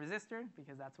battery and a resistor,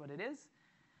 because that's what it is.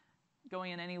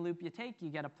 Going in any loop you take, you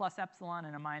get a plus epsilon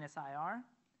and a minus IR.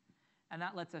 And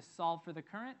that lets us solve for the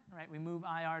current, right? We move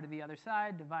IR to the other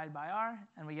side, divide by R,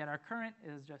 and we get our current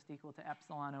is just equal to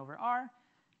epsilon over R.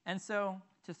 And so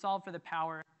to solve for the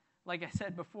power, like I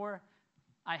said before,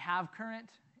 I have current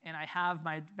and I have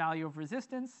my value of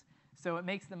resistance. So it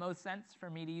makes the most sense for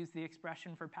me to use the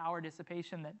expression for power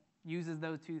dissipation that uses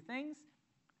those two things.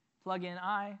 Plug in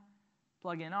I,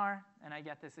 plug in R, and I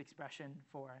get this expression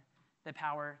for the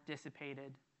power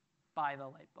dissipated by the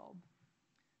light bulb.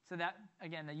 So that,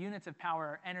 again, the units of power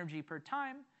are energy per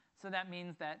time. So that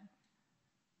means that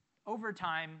over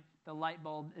time, the light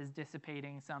bulb is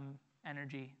dissipating some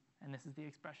energy, and this is the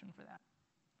expression for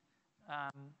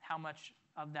that. How much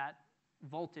of that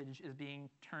voltage is being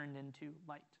turned into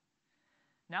light.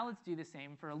 Now let's do the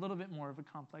same for a little bit more of a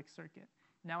complex circuit.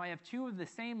 Now I have two of the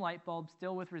same light bulbs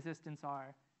still with resistance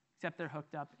R, except they're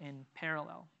hooked up in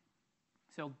parallel.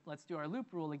 So let's do our loop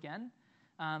rule again.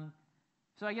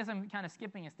 So I guess I'm kind of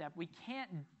skipping a step. We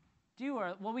can do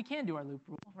our loop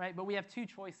rule, right? But we have two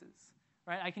choices,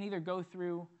 right? I can either go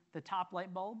through the top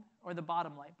light bulb or the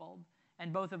bottom light bulb,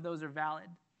 and both of those are valid.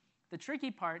 The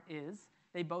tricky part is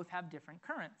they both have different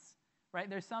currents, right?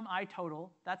 There's some I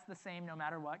total, that's the same no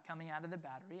matter what, coming out of the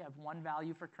battery. I have one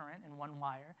value for current and one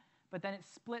wire, but then it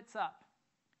splits up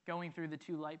going through the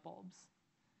two light bulbs.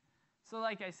 So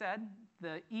like I said,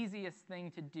 the easiest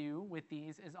thing to do with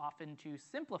these is often to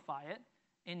simplify it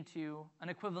into an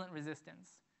equivalent resistance.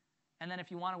 And then if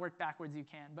you want to work backwards, you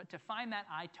can. But to find that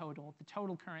I total, the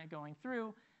total current going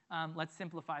through, let's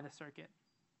simplify the circuit.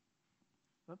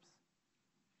 Whoops.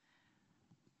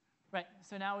 Right,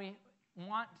 so now we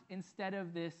want, instead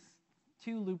of this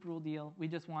two loop rule deal, we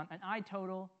just want an I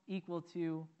total equal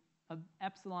to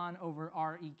epsilon over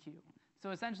REQ.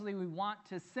 So essentially we want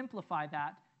to simplify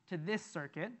that to this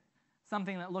circuit,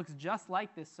 something that looks just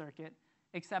like this circuit,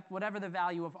 except whatever the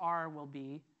value of R will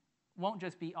be, won't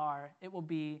just be R, it will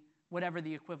be whatever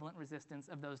the equivalent resistance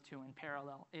of those two in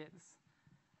parallel is.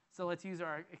 So let's use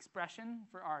our expression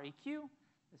for REQ.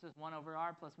 This is 1 over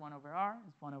R plus 1 over R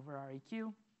is 1 over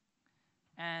REQ.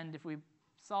 And if we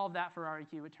solve that for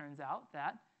REQ, it turns out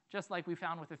that, just like we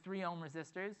found with the 3 ohm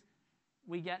resistors,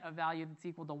 we get a value that's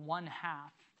equal to 1/2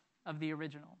 of the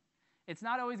original. It's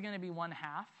not always going to be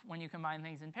 1/2 when you combine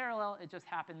things in parallel. It just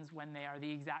happens when they are the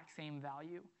exact same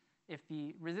value. If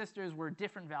the resistors were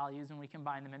different values and we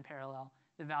combine them in parallel,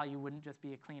 the value wouldn't just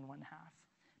be a clean 1/2.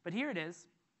 But here it is.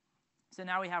 So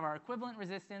now we have our equivalent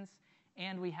resistance,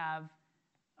 and we have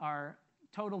our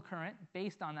total current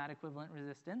based on that equivalent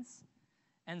resistance.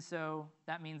 And so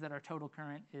that means that our total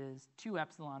current is 2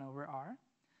 epsilon over R.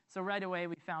 So right away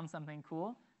we found something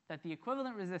cool, that the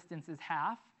equivalent resistance is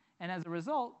 1/2, and as a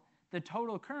result, the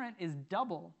total current is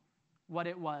double what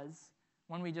it was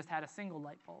when we just had a single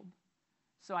light bulb.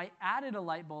 So I added a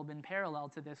light bulb in parallel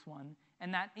to this one,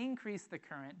 and that increased the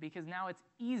current because now it's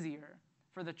easier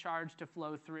for the charge to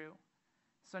flow through.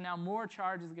 So now more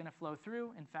charge is going to flow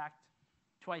through, in fact,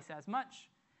 twice as much.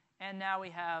 And now we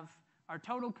have our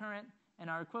total current and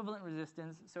our equivalent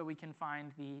resistance, so we can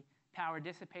find the power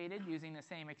dissipated using the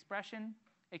same expression.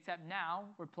 except now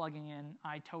we're plugging in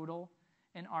I total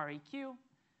and REQ,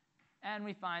 and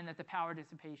we find that the power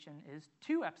dissipation is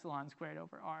 2 epsilon squared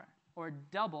over R, or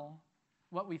double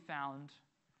what we found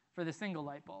for the single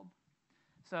light bulb.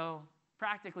 So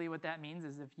practically what that means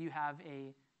is if you have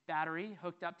a battery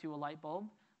hooked up to a light bulb,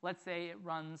 let's say it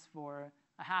runs for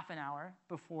a half an hour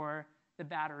before the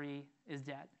battery is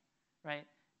dead, right?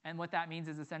 And what that means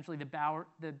is essentially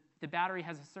the battery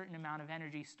has a certain amount of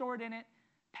energy stored in it.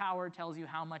 Power tells you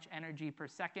how much energy per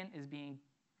second is being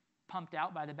pumped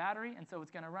out by the battery, and so it's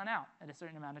going to run out at a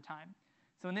certain amount of time.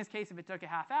 So in this case, if it took a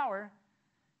half hour,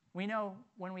 we know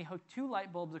when we hook 2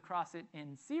 light bulbs across it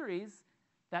in series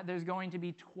that there's going to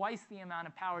be twice the amount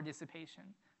of power dissipation.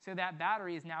 So that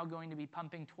battery is now going to be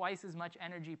pumping twice as much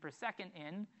energy per second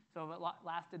in. So if it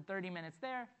lasted 30 minutes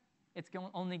there, it's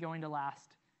only going to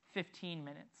last 15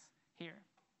 minutes here.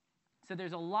 So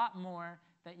there's a lot more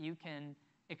that you can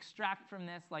extract from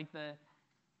this, like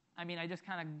I just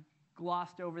kind of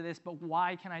glossed over this, but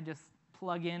why can I just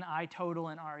plug in I total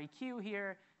and REQ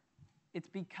here? It's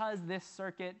because this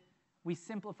circuit, we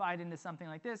simplified into something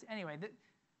like this. Anyway,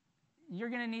 you're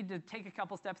going to need to take a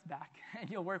couple steps back, and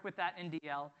you'll work with that in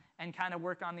DL and kind of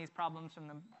work on these problems from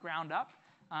the ground up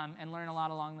and learn a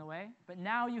lot along the way. But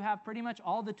now you have pretty much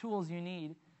all the tools you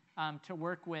need to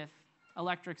work with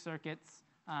electric circuits,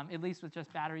 at least with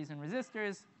just batteries and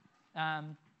resistors.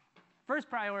 First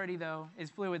priority, though, is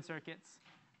fluid circuits.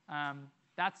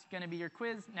 That's going to be your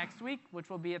quiz next week, which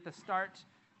will be at the start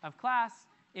of class.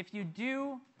 If you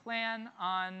do plan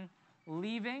on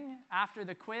leaving after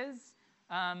the quiz,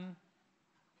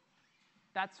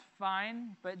 that's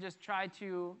fine, but just try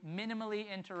to minimally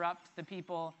interrupt the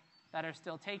people that are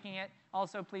still taking it.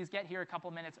 Also, please get here a couple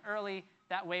minutes early.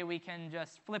 That way we can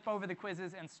just flip over the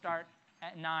quizzes and start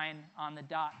at 9 on the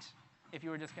dot if you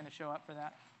were just going to show up for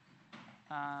that.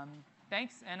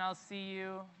 Thanks, and I'll see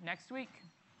you next week.